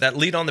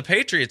lead on the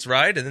Patriots,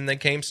 right? And then they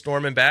came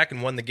storming back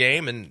and won the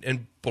game,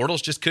 and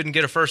Bortles just couldn't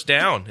get a first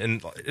down.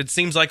 And it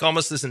seems like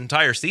almost this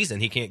entire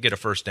season he can't get a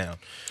first down.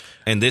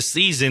 And this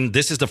season,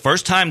 this is the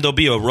first time there'll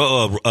be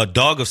a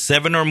dog of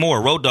 7 or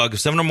more, road dog of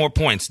 7 or more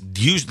points.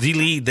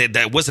 Usually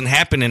that wasn't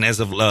happening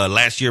as of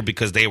last year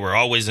because they were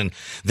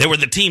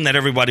the team that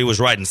everybody was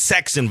riding.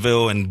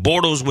 Saxonville and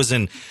Bortles was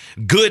in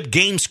good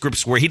game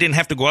scripts where he didn't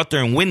have to go out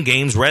there and win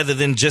games rather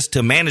than just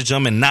to manage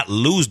them and not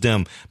lose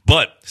them.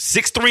 But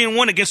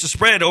 6-3-1 against the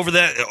spread over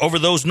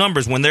those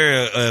numbers when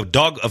they're a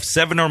dog of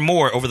 7 or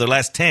more over the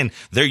last 10,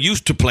 they're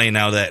used to playing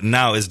that.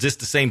 Now, is this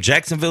the same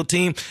Jacksonville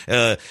team?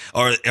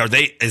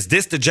 Is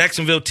this the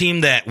Jacksonville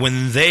team that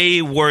when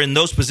they were in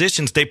those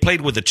positions, they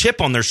played with a chip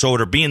on their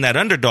shoulder, being that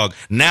underdog?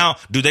 Now,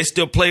 do they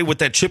still play with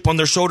that chip on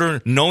their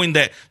shoulder, knowing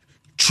that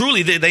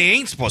truly they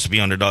ain't supposed to be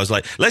underdogs?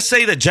 Like, let's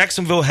say that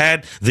Jacksonville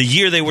had the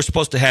year they were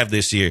supposed to have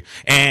this year,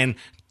 and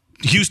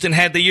Houston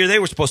had the year they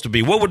were supposed to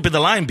be. What would the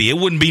line be? It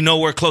wouldn't be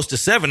nowhere close to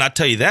 7, I'll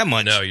tell you that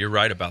much. No, you're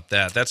right about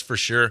that. That's for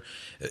sure.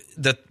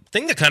 The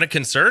thing that kind of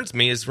concerns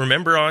me is,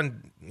 remember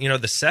on the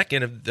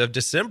 2nd of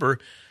December,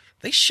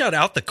 they shut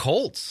out the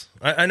Colts.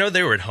 I know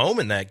they were at home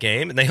in that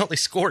game, and they only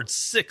scored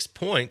 6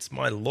 points,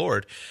 my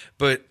Lord.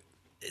 But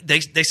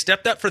they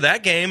stepped up for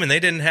that game, and they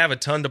didn't have a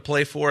ton to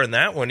play for in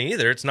that one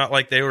either. It's not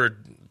like they were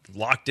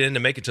locked in to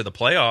make it to the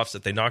playoffs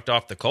that they knocked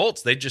off the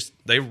Colts.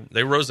 They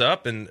rose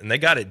up, and they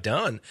got it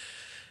done.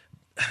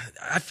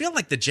 I feel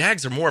like the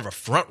Jags are more of a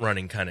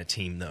front-running kind of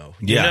team, though.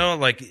 Yeah.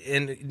 When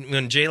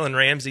Jalen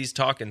Ramsey's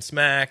talking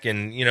smack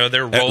and,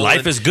 they're rolling.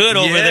 Life is good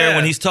over there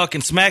when he's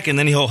talking smack, and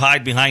then he'll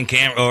hide behind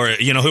camera or,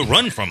 he'll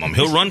run from him.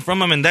 He'll run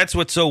from him, and that's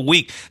what's so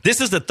weak.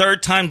 This is the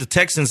 3rd time the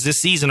Texans this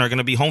season are going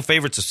to be home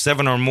favorites of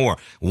 7 or more.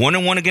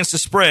 1-1 against the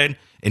spread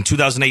in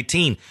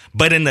 2018.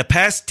 But in the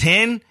past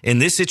 10, in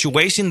this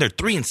situation, they're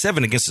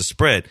 3-7 against the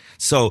spread.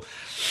 So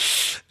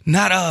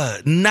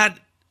not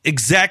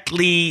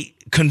exactly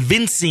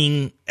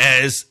convincing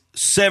as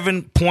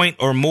 7-point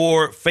or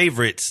more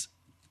favorites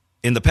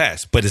in the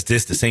past. But is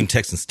this the same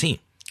Texans team?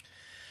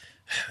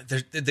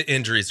 The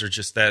injuries are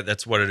just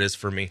that's what it is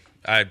for me.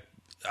 I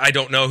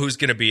don't know who's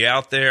going to be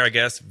out there. I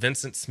guess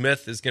Vincent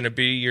Smith is going to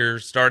be your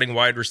starting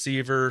wide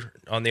receiver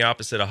on the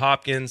opposite of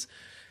Hopkins.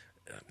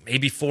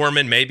 Maybe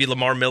Foreman, maybe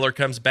Lamar Miller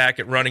comes back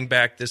at running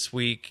back this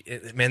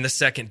week. Man, the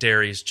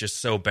secondary is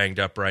just so banged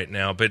up right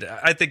now. But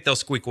I think they'll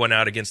squeak one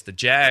out against the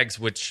Jags,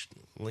 which,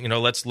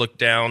 let's look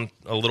down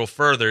a little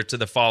further to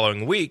the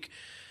following week.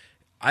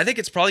 I think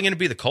it's probably going to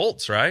be the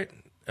Colts, right?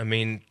 I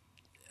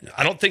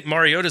don't think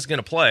Mariota's going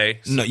to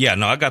play. No,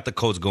 I got the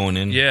Colts going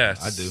in. Yeah,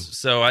 I do.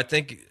 So I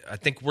think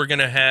we're going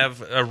to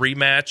have a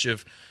rematch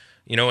of,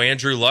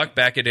 Andrew Luck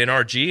back at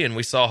NRG, and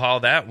we saw how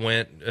that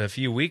went a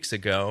few weeks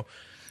ago.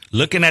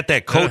 Looking at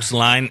that Colts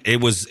line, it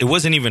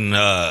wasn't even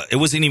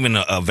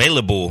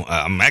available.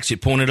 I'm actually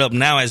pulling it up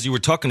now as you were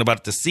talking about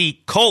it to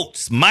see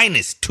Colts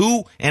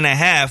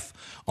 -2.5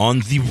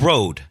 on the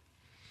road.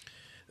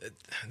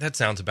 That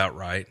sounds about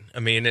right.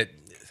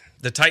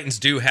 The Titans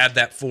do have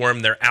that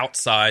form. They're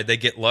outside. They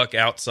get Luck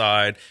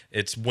outside.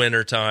 It's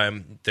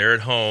wintertime. They're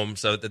at home.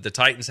 So the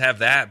Titans have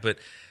that. But,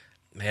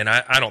 man,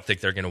 I don't think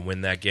they're going to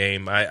win that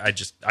game. I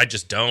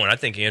just don't. I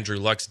think Andrew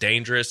Luck's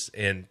dangerous.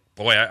 And,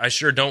 boy, I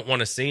sure don't want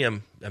to see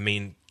him.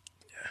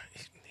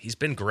 He's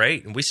been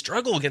great. And we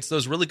struggle against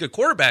those really good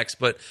quarterbacks.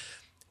 But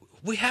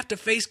we have to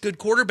face good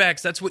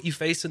quarterbacks. That's what you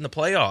face in the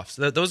playoffs.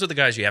 Those are the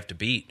guys you have to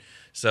beat.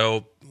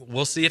 So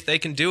we'll see if they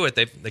can do it.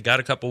 They got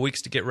a couple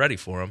weeks to get ready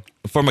for them.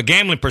 From a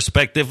gambling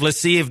perspective, let's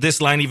see if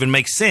this line even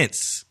makes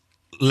sense.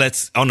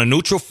 Let's on a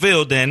neutral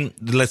field. Then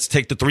let's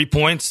take the 3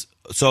 points.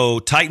 So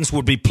Titans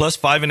would be plus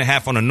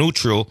 5.5 on a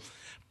neutral,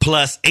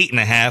 plus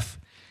 8.5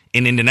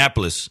 in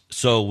Indianapolis.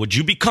 So would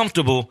you be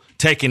comfortable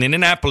taking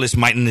Indianapolis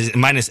minus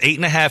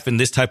 8.5 in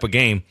this type of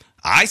game?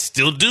 I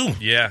still do.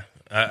 Yeah.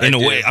 In a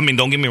way, I mean,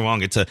 don't get me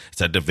wrong. It's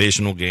a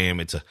divisional game.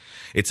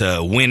 It's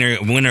a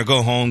winner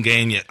go home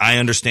game. Yeah, I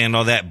understand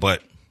all that,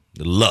 but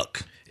the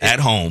luck at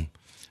home,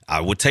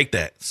 I would take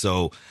that.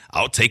 So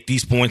I'll take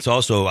these points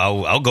also.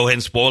 I'll go ahead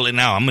and spoil it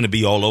now. I'm going to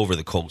be all over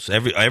the Colts.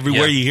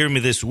 Everywhere you hear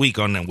me this week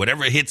on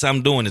whatever hits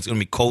I'm doing, it's going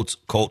to be Colts.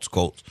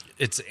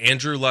 It's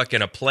Andrew Luck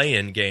in a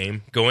play-in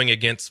game going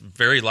against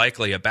very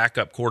likely a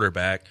backup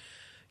quarterback.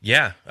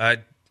 Yeah, I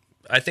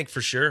think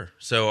for sure.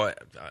 So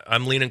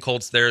I'm leaning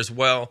Colts there as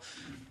well.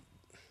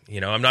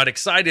 I'm not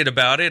excited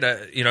about it.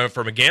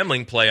 From a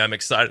gambling play, I'm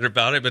excited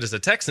about it. But as a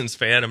Texans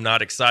fan, I'm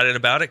not excited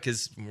about it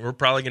because we're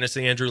probably going to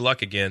see Andrew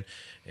Luck again.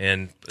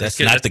 And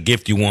that's not the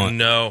gift you want.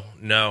 No.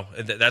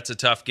 That's a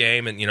tough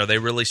game. And, they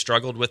really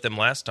struggled with him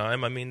last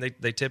time. I mean,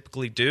 they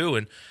typically do.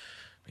 And,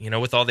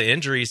 with all the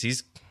injuries,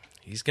 he's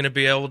going to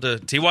be able to –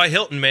 T.Y.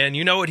 Hilton, man,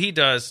 you know what he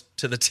does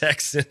to the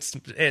Texans.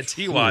 And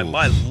T.Y.,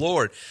 my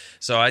Lord.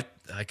 So I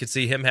could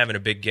see him having a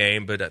big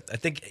game, but I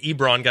think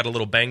Ebron got a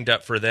little banged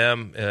up for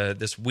them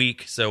this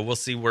week, so we'll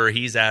see where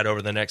he's at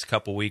over the next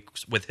couple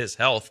weeks with his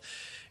health.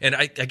 And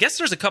I guess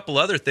there's a couple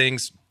other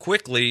things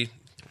quickly.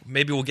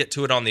 Maybe we'll get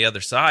to it on the other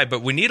side,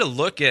 but we need to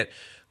look at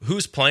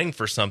who's playing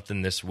for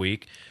something this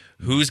week,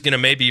 who's going to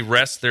maybe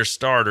rest their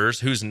starters,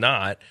 who's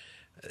not.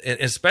 And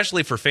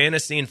especially for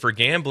fantasy and for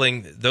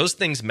gambling, those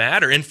things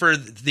matter. And for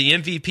the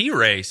MVP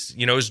race,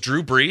 is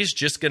Drew Brees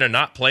just going to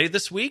not play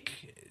this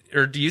week?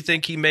 Or do you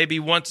think he maybe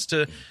wants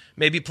to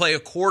maybe play a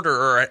quarter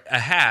or a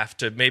half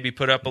to maybe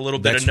put up a little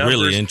bit of numbers?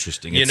 That's really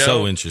interesting. It's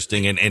so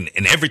interesting. And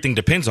everything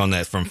depends on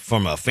that.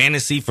 From a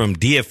fantasy, from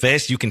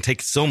DFS, you can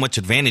take so much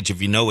advantage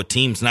if you know a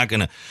team's not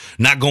going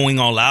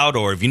all out,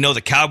 or if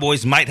the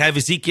Cowboys might have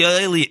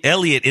Ezekiel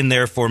Elliott in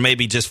there for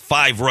maybe just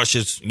 5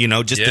 rushes, to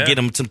get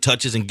him some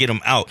touches and get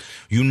him out.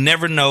 You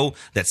never know.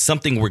 That's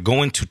something we're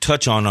going to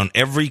touch on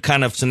every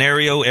kind of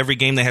scenario, every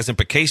game that has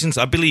implications.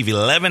 I believe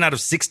 11 out of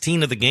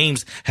 16 of the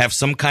games have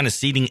some kind of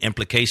seeding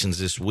implications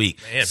this week.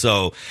 Man.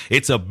 So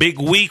it's a big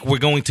week. We're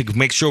going to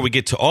make sure we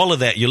get to all of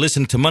that. You're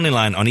listening to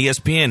Moneyline on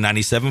ESPN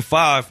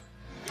 97.5.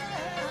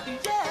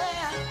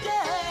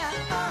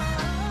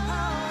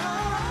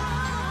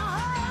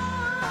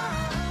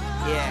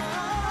 Yeah.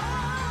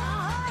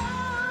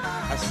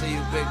 I see you,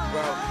 big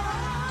bro.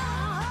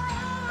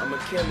 I'm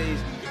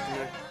Achilles.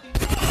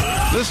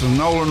 This is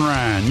Nolan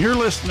Ryan. You're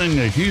listening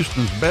to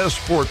Houston's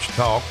best sports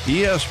talk,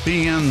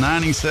 ESPN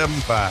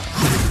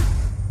 97.5.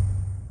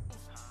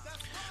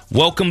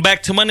 Welcome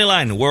back to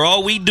Moneyline, where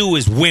all we do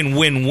is win,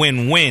 win,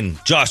 win, win.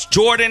 Josh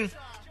Jordan,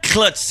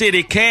 Clutch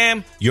City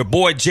Cam, your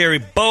boy Jerry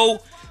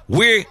Bow.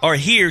 We are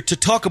here to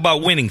talk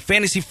about winning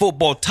fantasy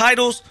football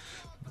titles,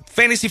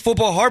 fantasy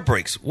football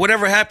heartbreaks.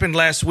 Whatever happened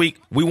last week,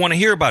 we want to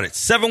hear about it.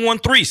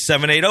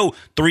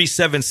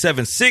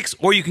 713-780-3776,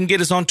 or you can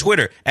get us on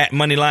Twitter at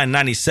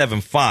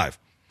Moneyline975.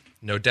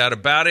 No doubt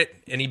about it.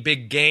 Any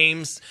big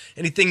games,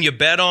 anything you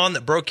bet on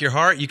that broke your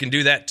heart, you can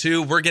do that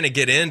too. We're going to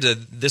get into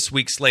this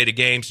week's slate of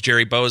games.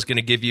 Jerry Bow is going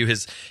to give you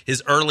his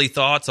early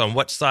thoughts on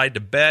what side to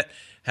bet,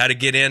 how to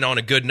get in on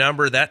a good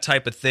number, that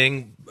type of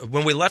thing.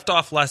 When we left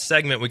off last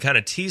segment, we kind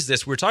of teased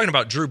this. We were talking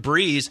about Drew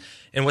Brees,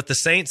 and with the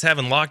Saints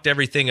having locked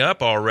everything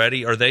up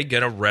already, are they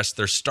going to rest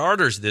their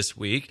starters this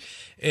week?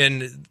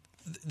 And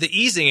the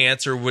easy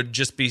answer would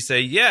just be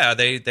say, yeah,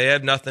 they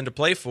have nothing to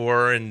play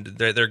for, and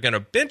they're going to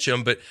bench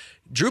them, but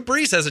Drew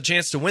Brees has a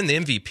chance to win the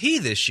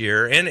MVP this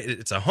year, and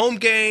it's a home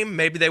game.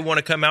 Maybe they want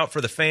to come out for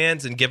the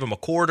fans and give him a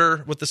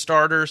quarter with the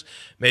starters,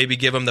 maybe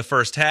give him the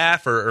first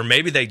half, or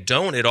maybe they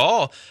don't at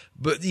all.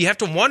 But you have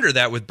to wonder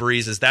that with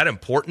Brees. Is that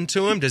important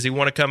to him? Does he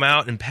want to come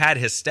out and pad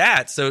his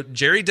stats? So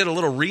Jerry did a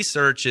little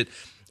research at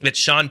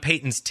Sean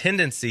Payton's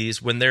tendencies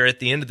when they're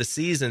at the end of the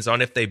seasons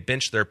on if they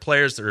bench their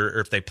players or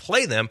if they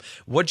play them.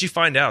 What'd you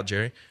find out,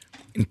 Jerry?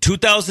 In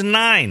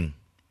 2009,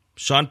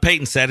 Sean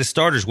Payton sat his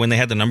starters when they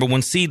had the number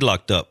 1 seed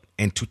locked up.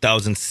 In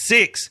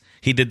 2006,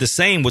 he did the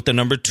same with the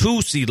number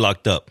 2 seed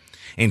locked up.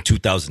 In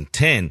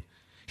 2010,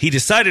 he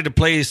decided to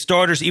play his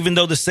starters even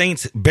though the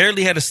Saints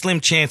barely had a slim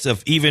chance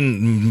of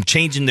even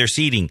changing their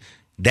seeding.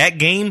 That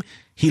game,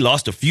 he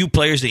lost a few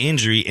players to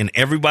injury, and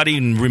everybody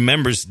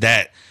remembers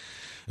that.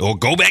 Or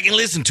go back and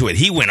listen to it.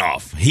 He went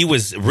off. He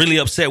was really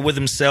upset with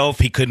himself.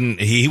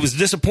 He was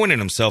disappointed in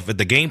himself at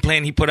the game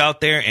plan he put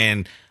out there,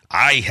 and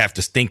I have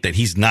to think that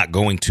he's not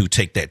going to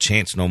take that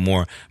chance no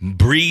more.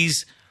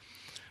 Brees,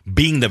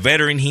 being the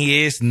veteran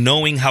he is,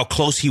 knowing how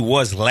close he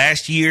was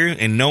last year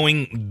and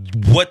knowing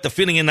what the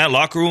feeling in that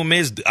locker room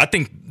is, I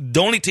think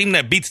the only team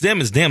that beats them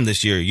is them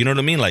this year. You know what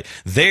I mean? Like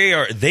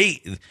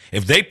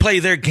if they play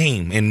their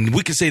game, and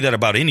we can say that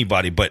about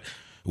anybody, but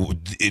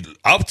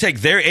I'll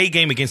take their A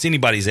game against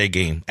anybody's A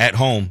game at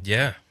home.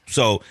 Yeah.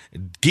 So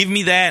give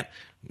me that.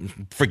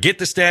 Forget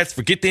the stats.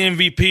 Forget the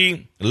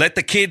MVP. Let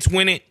the kids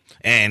win it.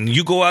 And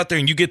you go out there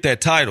and you get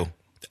that title.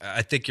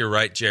 I think you're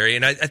right, Jerry.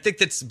 And I think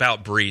that's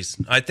about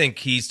Brees. I think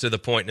he's to the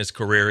point in his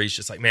career, he's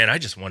just like, man, I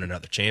just won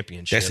another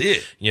championship. That's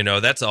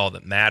it. That's all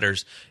that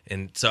matters.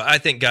 And so I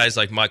think guys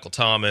like Michael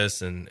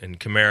Thomas and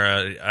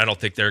Kamara, I don't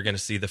think they're going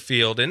to see the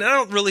field. And I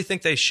don't really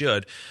think they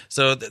should.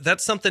 So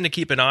that's something to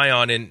keep an eye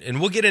on.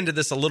 And we'll get into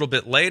this a little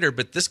bit later,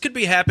 but this could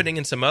be happening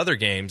in some other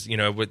games,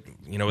 with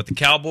the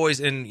Cowboys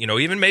and,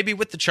 even maybe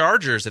with the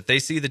Chargers. If they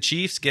see the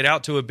Chiefs get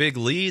out to a big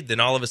lead, then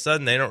all of a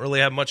sudden they don't really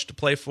have much to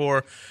play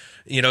for.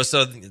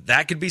 So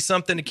that could be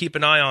something to keep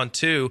an eye on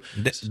too.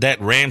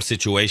 That Rams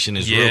situation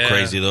is real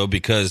crazy though,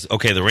 because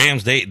the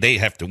Rams they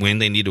have to win,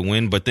 they need to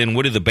win, but then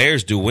what do the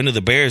Bears do? When do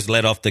the Bears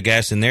let off the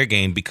gas in their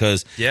game?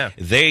 Because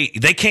they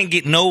can't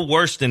get no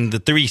worse than the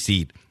 3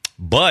 seed.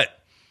 But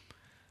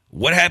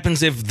what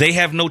happens if they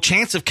have no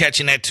chance of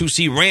catching that 2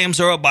 seed?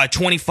 Rams are up by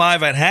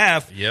 25 at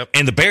half,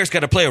 and the Bears got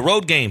to play a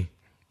road game.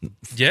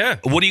 Yeah.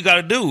 What do you got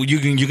to do?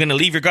 You're going to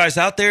leave your guys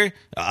out there?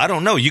 I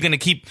don't know. You're going to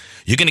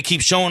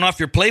keep showing off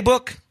your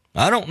playbook?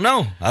 I don't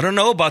know. I don't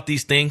know about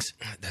these things.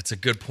 That's a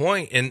good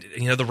point. And,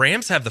 the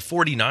Rams have the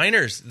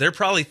 49ers. They're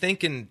probably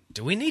thinking,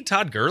 do we need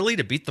Todd Gurley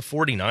to beat the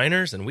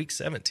 49ers in Week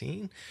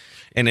 17?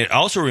 And it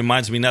also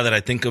reminds me, now that I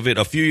think of it,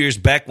 a few years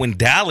back when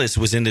Dallas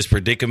was in this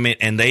predicament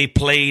and they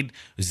played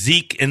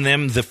Zeke and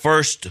them the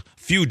first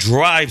few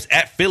drives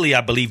at Philly,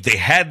 I believe. They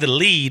had the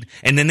lead,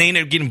 and then they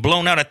ended up getting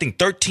blown out, I think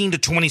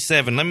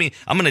 13-27.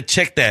 I'm going to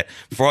check that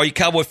for all you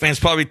Cowboy fans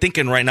probably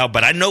thinking right now,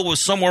 but I know it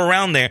was somewhere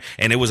around there,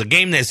 and it was a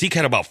game that Zeke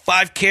had about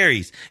 5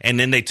 carries, and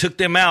then they took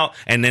them out,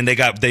 and then they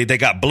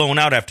got blown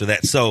out after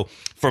that. So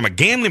from a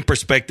gambling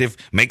perspective,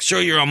 make sure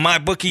you're on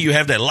MyBookie. You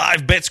have that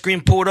live bet screen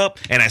pulled up,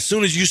 and as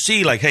soon as you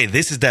see, like, hey,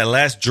 this is that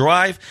last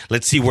drive,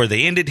 let's see where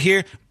they ended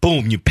here,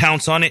 boom, you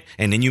pounce on it,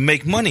 and then you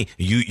make money.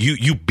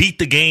 You beat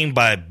the game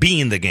by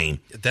being the game.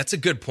 That's a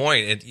good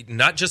point. And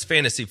not just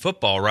fantasy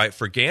football, right?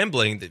 For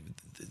gambling,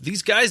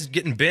 these guys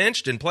getting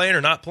benched and playing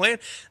or not playing,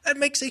 that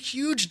makes a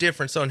huge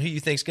difference on who you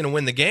think is going to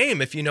win the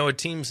game if a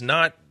team's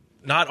not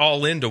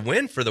all in to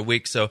win for the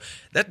week. So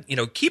that,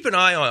 keep an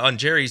eye on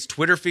Jerry's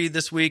Twitter feed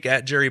this week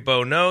at Jerry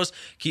Bo Knows.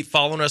 Keep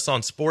following us on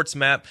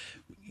SportsMap.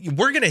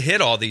 We're going to hit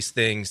all these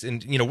things.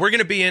 And, we're going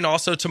to be in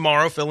also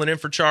tomorrow filling in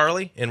for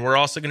Charlie. And we're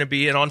also going to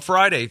be in on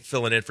Friday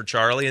filling in for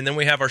Charlie. And then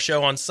we have our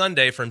show on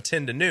Sunday from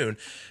 10 to noon.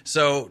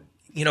 So,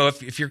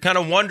 if you're kind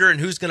of wondering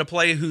who's going to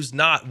play, who's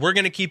not, we're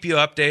going to keep you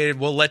updated.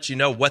 We'll let you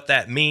know what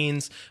that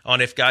means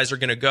on if guys are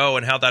going to go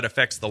and how that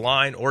affects the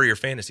line or your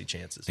fantasy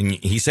chances. And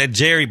he said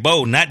Jerry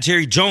Bo, not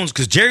Jerry Jones,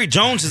 because Jerry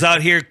Jones is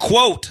out here,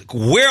 quote,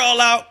 we're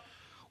all out.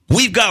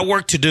 We've got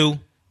work to do.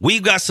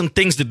 We've got some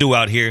things to do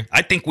out here.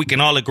 I think we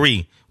can all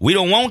agree. We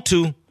don't want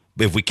to,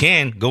 but if we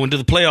can, go into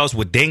the playoffs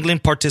with dangling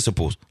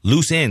participles,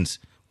 loose ends.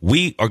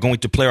 We are going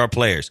to play our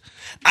players.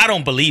 I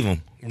don't believe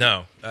him.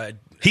 No.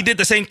 He did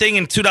the same thing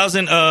in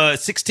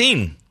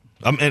 2016.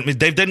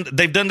 They've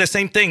done the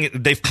same thing.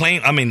 They've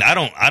claimed. I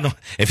don't.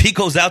 If he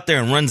goes out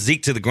there and runs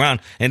Zeke to the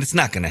ground, and it's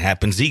not going to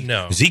happen.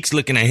 Zeke's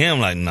looking at him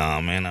like, nah,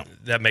 man.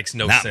 That makes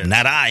no sense.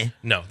 Not I.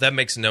 No, that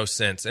makes no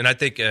sense. And I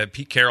think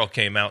Pete Carroll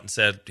came out and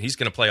said he's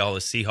going to play all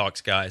the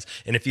Seahawks guys.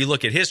 And if you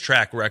look at his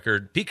track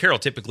record, Pete Carroll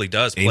typically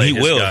does play. And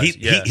he will. Guys.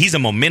 He's a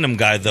momentum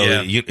guy,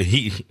 though. Yeah.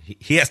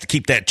 He has to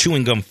keep that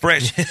chewing gum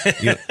fresh,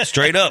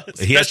 straight up.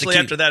 Especially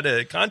after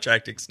that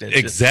contract extension.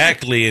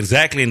 Exactly. And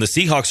the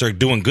Seahawks are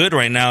doing good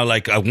right now.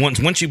 Like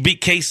once you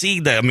beat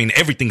KC,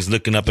 everything's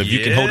looking up. If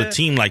you can hold a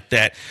team like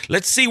that.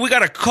 Let's see. We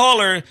got a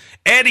caller,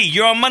 Eddie.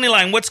 You're on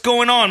Moneyline. What's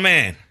going on,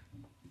 man?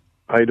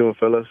 How you doing,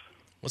 fellas?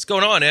 What's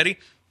going on, Eddie?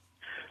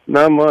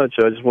 Not much.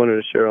 I just wanted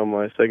to share on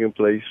my second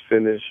place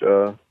finish.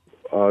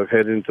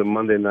 Heading into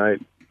Monday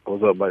night, I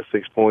was up by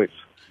 6 points,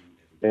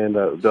 and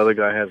the other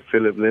guy had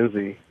Philip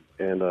Lindsay,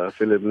 and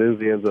Philip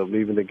Lindsay ends up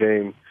leaving the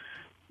game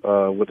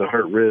with a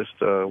hurt wrist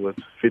with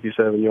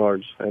 57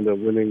 yards. I ended up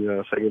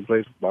winning second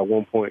place by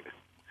 1 point.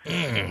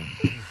 Man,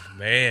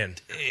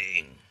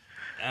 dang,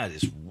 that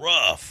is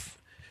rough.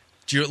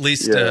 Did you at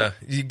least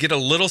you get a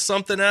little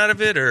something out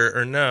of it,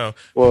 or no?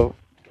 Well,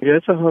 yeah,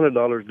 it's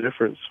 $100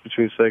 difference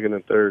between second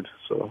and third,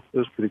 so it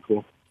was pretty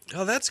cool.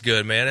 Oh, that's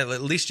good, man.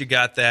 At least you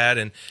got that,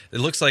 and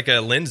it looks like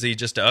Lindsey,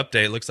 just to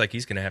update, it looks like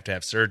he's going to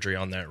have surgery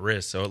on that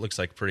wrist, so it looks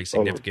like a pretty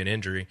significant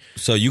injury.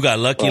 So you got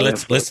lucky.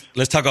 Let's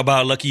talk about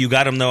how lucky you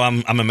got him, though.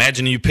 I'm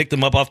imagining you picked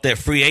him up off that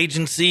free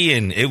agency,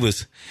 and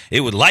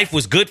life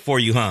was good for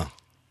you, huh?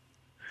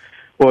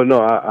 Well, no,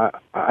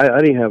 I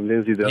didn't have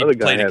Lindsey. The other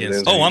guy had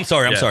Lindsey. Oh, I'm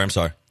sorry.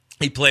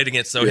 He played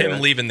against, so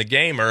him leaving the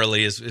game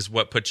early is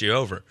what put you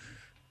over.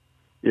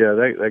 Yeah,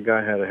 that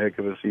guy had a heck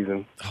of a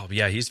season. Oh,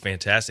 yeah, he's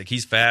fantastic.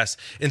 He's fast.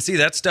 And see,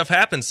 that stuff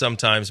happens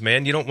sometimes,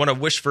 man. You don't want to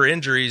wish for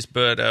injuries,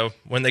 but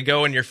when they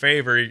go in your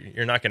favor,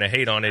 you're not going to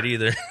hate on it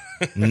either.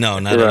 No,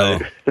 not at all.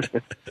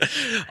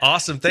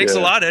 Awesome. Thanks a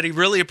lot, Eddie.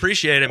 Really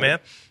appreciate it, man.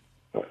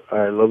 All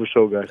right, love the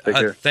show, guys. Take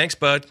care. Thanks,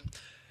 bud.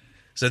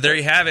 So there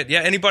you have it.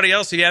 Yeah. Anybody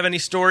else? Do you have any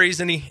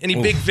stories? Any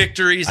big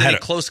victories? Any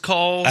close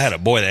calls? I had a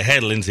boy that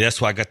had Lindsey.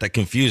 That's why I got that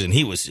confused. And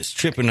he was just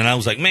tripping. And I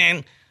was like,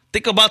 man,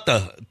 think about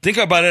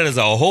it as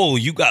a whole.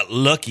 You got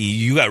lucky.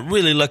 You got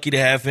really lucky to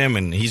have him.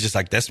 And he's just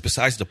like, that's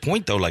besides the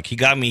point, though. Like, he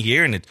got me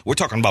here, and we're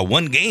talking about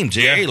one game,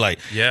 Jerry.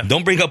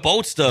 Don't bring up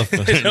old stuff.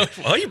 Why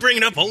are you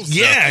bringing up old stuff?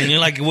 Yeah, and you're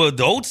like, well,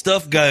 the old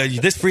stuff guy,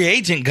 this free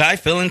agent guy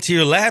fell into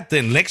your lap.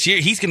 Then next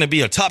year he's going to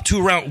be a top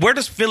 2 round. Where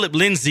does Philip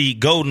Lindsay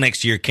go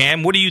next year,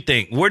 Cam? What do you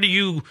think? Where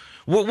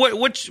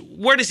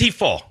does he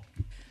fall?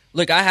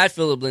 Look, I had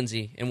Philip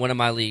Lindsay in one of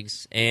my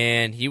leagues,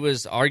 and he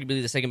was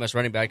arguably the second best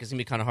running back. It's going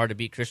to be kind of hard to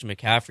beat Christian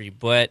McCaffrey,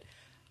 but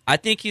I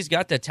think he's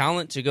got the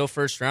talent to go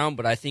first round,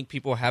 but I think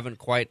people haven't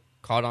quite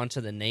caught on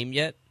to the name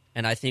yet,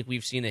 and I think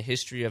we've seen a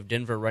history of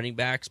Denver running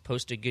backs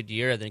post a good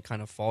year and then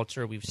kind of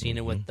falter. We've seen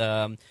it with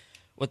the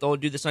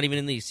old dude that's not even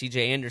in the league,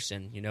 C.J.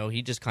 Anderson.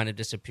 He just kind of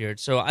disappeared.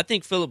 So I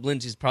think Philip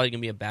Lindsay is probably going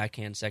to be a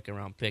backhand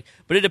second-round pick.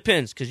 But it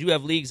depends, because you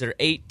have leagues that are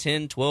 8,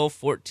 10, 12,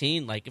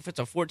 14. Like, if it's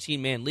a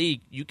 14-man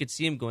league, you could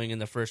see him going in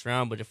the first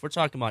round. But if we're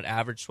talking about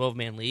average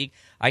 12-man league,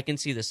 I can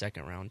see the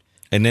second round.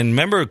 And then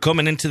remember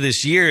coming into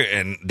this year,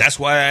 and that's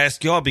why I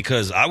asked y'all,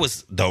 because I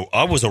was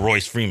a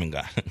Royce Freeman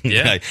guy.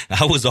 Yeah. Like,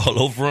 I was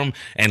all over him,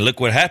 and look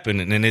what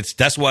happened. And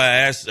that's why I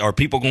asked, are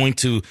people going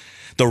to,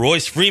 the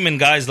Royce Freeman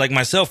guys like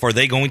myself, are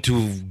they going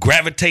to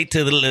gravitate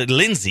to the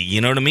Lindsay?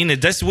 You know what I mean?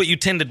 That's what you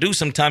tend to do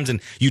sometimes,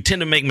 and you tend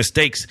to make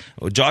mistakes.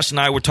 Josh and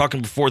I were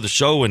talking before the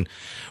show, and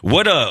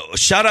what a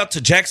shout out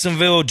to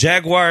Jacksonville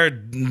Jaguar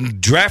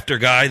drafter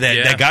guy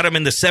that got him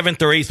in the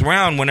 7th or 8th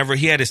round whenever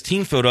he had his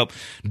team filled up.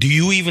 Do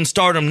you even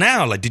start him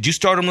now? Like, did you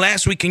start him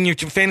last week in your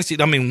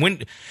fantasy? I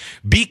mean,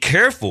 be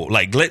careful.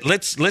 Like,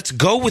 let's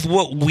go with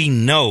what we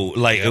know.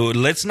 Like,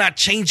 let's not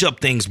change up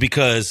things,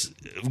 because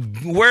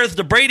where's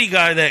the Brady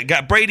guy that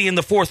got Brady in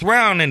the 4th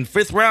round and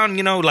 5th round?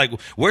 Like,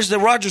 where's the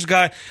Rodgers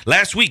guy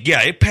last week?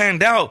 Yeah, it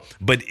panned out,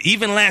 but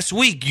even last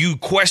week you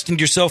questioned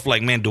yourself,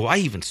 like, man, do I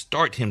even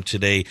start him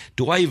today?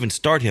 Do I even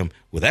start him?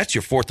 Well, that's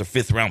your 4th or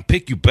 5th round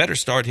pick. You better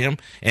start him.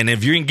 And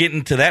if you're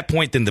getting to that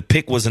point, then the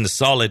pick wasn't as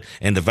solid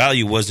and the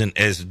value wasn't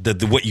as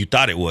what you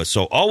thought it was.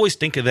 So always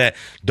think of that.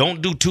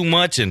 Don't do too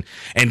much. And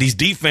these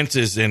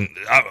defenses, and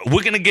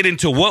we're going to get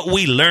into what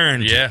we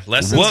learned. Yeah,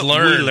 lessons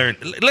learned.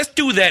 Let's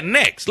do that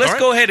next. Let's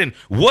go ahead and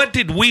what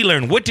did we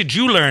learn? What did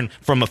you learn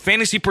from a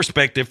fantasy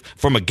perspective,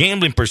 from a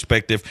gambling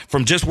perspective,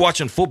 from just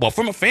watching football,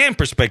 from a fan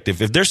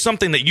perspective? If there's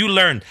something that you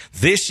learned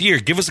this year,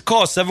 give us a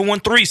call,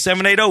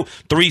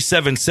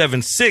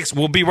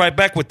 713-780-3776. We'll be right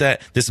back with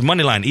that. This is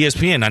Moneyline,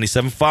 ESPN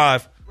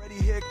 97.5. Ready,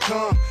 here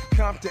come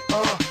Compton,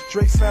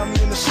 Drake found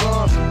me in the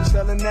slums,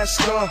 selling that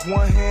skunk,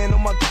 one hand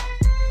on my.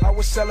 I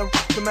was selling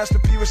the Master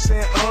P was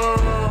saying,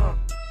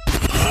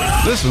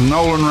 This is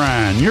Nolan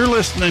Ryan. You're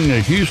listening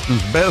to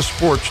Houston's best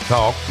sports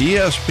talk,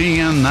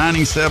 ESPN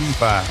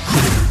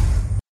 97.5.